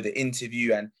 you know, the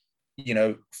interview and, you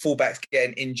know, fullbacks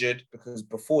getting injured, because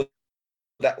before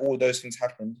that, all those things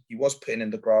happened, he was putting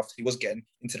in the graft, he was getting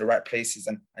into the right places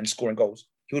and scoring goals,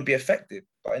 he would be effective.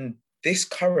 But in this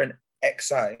current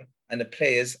XI and the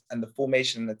players and the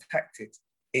formation and the tactics,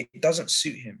 it doesn't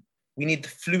suit him. We need the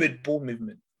fluid ball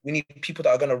movement. We need people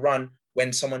that are going to run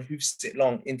when someone hoops it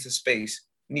long into space.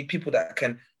 We need people that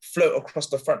can float across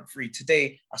the front three.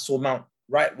 Today, I saw Mount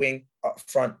right wing, up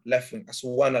front, left wing. I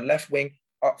saw Werner left wing,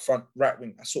 up front, right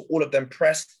wing. I saw all of them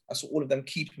press. I saw all of them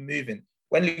keep moving.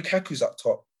 When Lukaku's up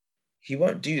top, he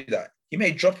won't do that. He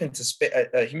may drop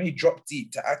he may drop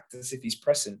deep to act as if he's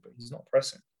pressing, but he's not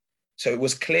pressing. So it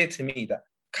was clear to me that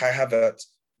Kai Havertz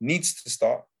needs to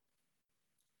start.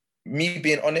 Me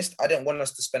being honest, I didn't want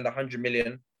us to spend 100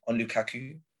 million on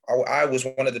Lukaku. I was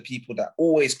one of the people that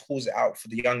always calls it out for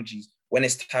the young Gs. When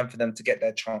it's time for them to get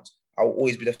their chance, I will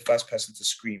always be the first person to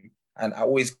scream. And I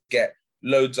always get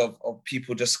loads of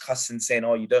people just cussing, saying,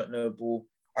 oh, you don't know ball.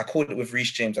 I called it with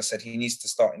Reece James. I said he needs to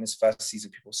start in his first season.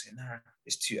 People say, nah,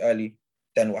 it's too early.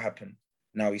 Then what happened?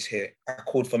 Now he's here. I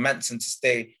called for Manson to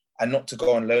stay and not to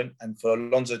go on loan, and for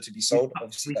Alonso to be sold.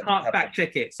 Obviously, we can't fact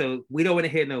check it, so we don't want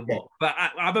to hear no more. But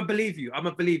I'm gonna believe you.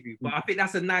 But I think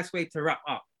that's a nice way to wrap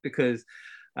up, because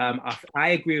I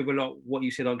agree with a lot of what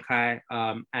you said on Kai.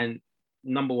 And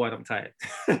number one, I'm tired.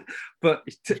 But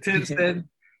Timpson,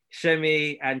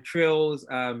 Shemi, and Trills,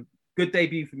 good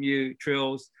debut from you,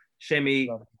 Trills. Shemi,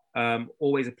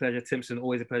 always a pleasure. Timpson,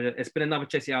 always a pleasure. It's been another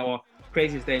Chessy Hour,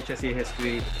 craziest day in Chessy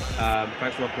history.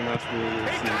 Thanks for watching us. We'll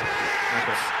see you next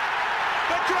week.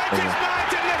 The greatest night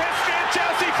in the history of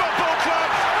Chelsea Football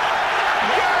Club.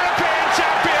 European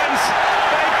champions.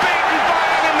 They've beaten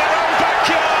Bayern in their own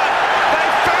backyard. They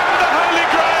found the Holy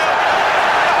Grail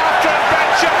after a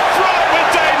venture fraught with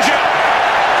danger.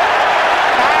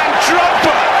 And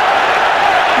Drogba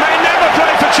may never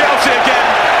play for Chelsea again.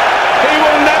 He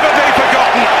will never be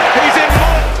forgotten. He's in.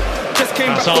 Just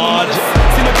came back from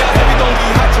the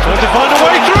trying to find a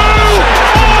way through.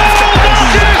 Oh,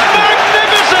 that is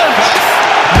magnificent!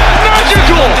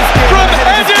 Magical from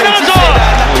Eden Hazard.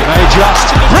 He may just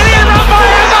brilliant run by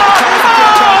Hazard.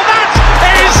 Oh,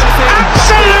 that is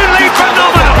absolutely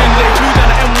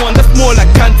phenomenal. That's more like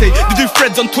Kante. They do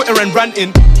threads on Twitter and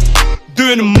ranting,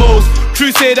 doing the most.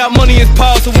 True say that money is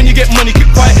power, so when you get money, keep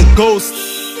quiet and ghost.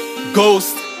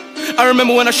 I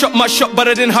remember when I shot my shot, but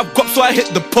I didn't have guap, so I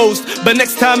hit the post. But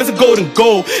next time it's a golden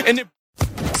goal. And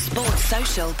Sports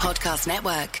Social Podcast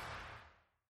Network.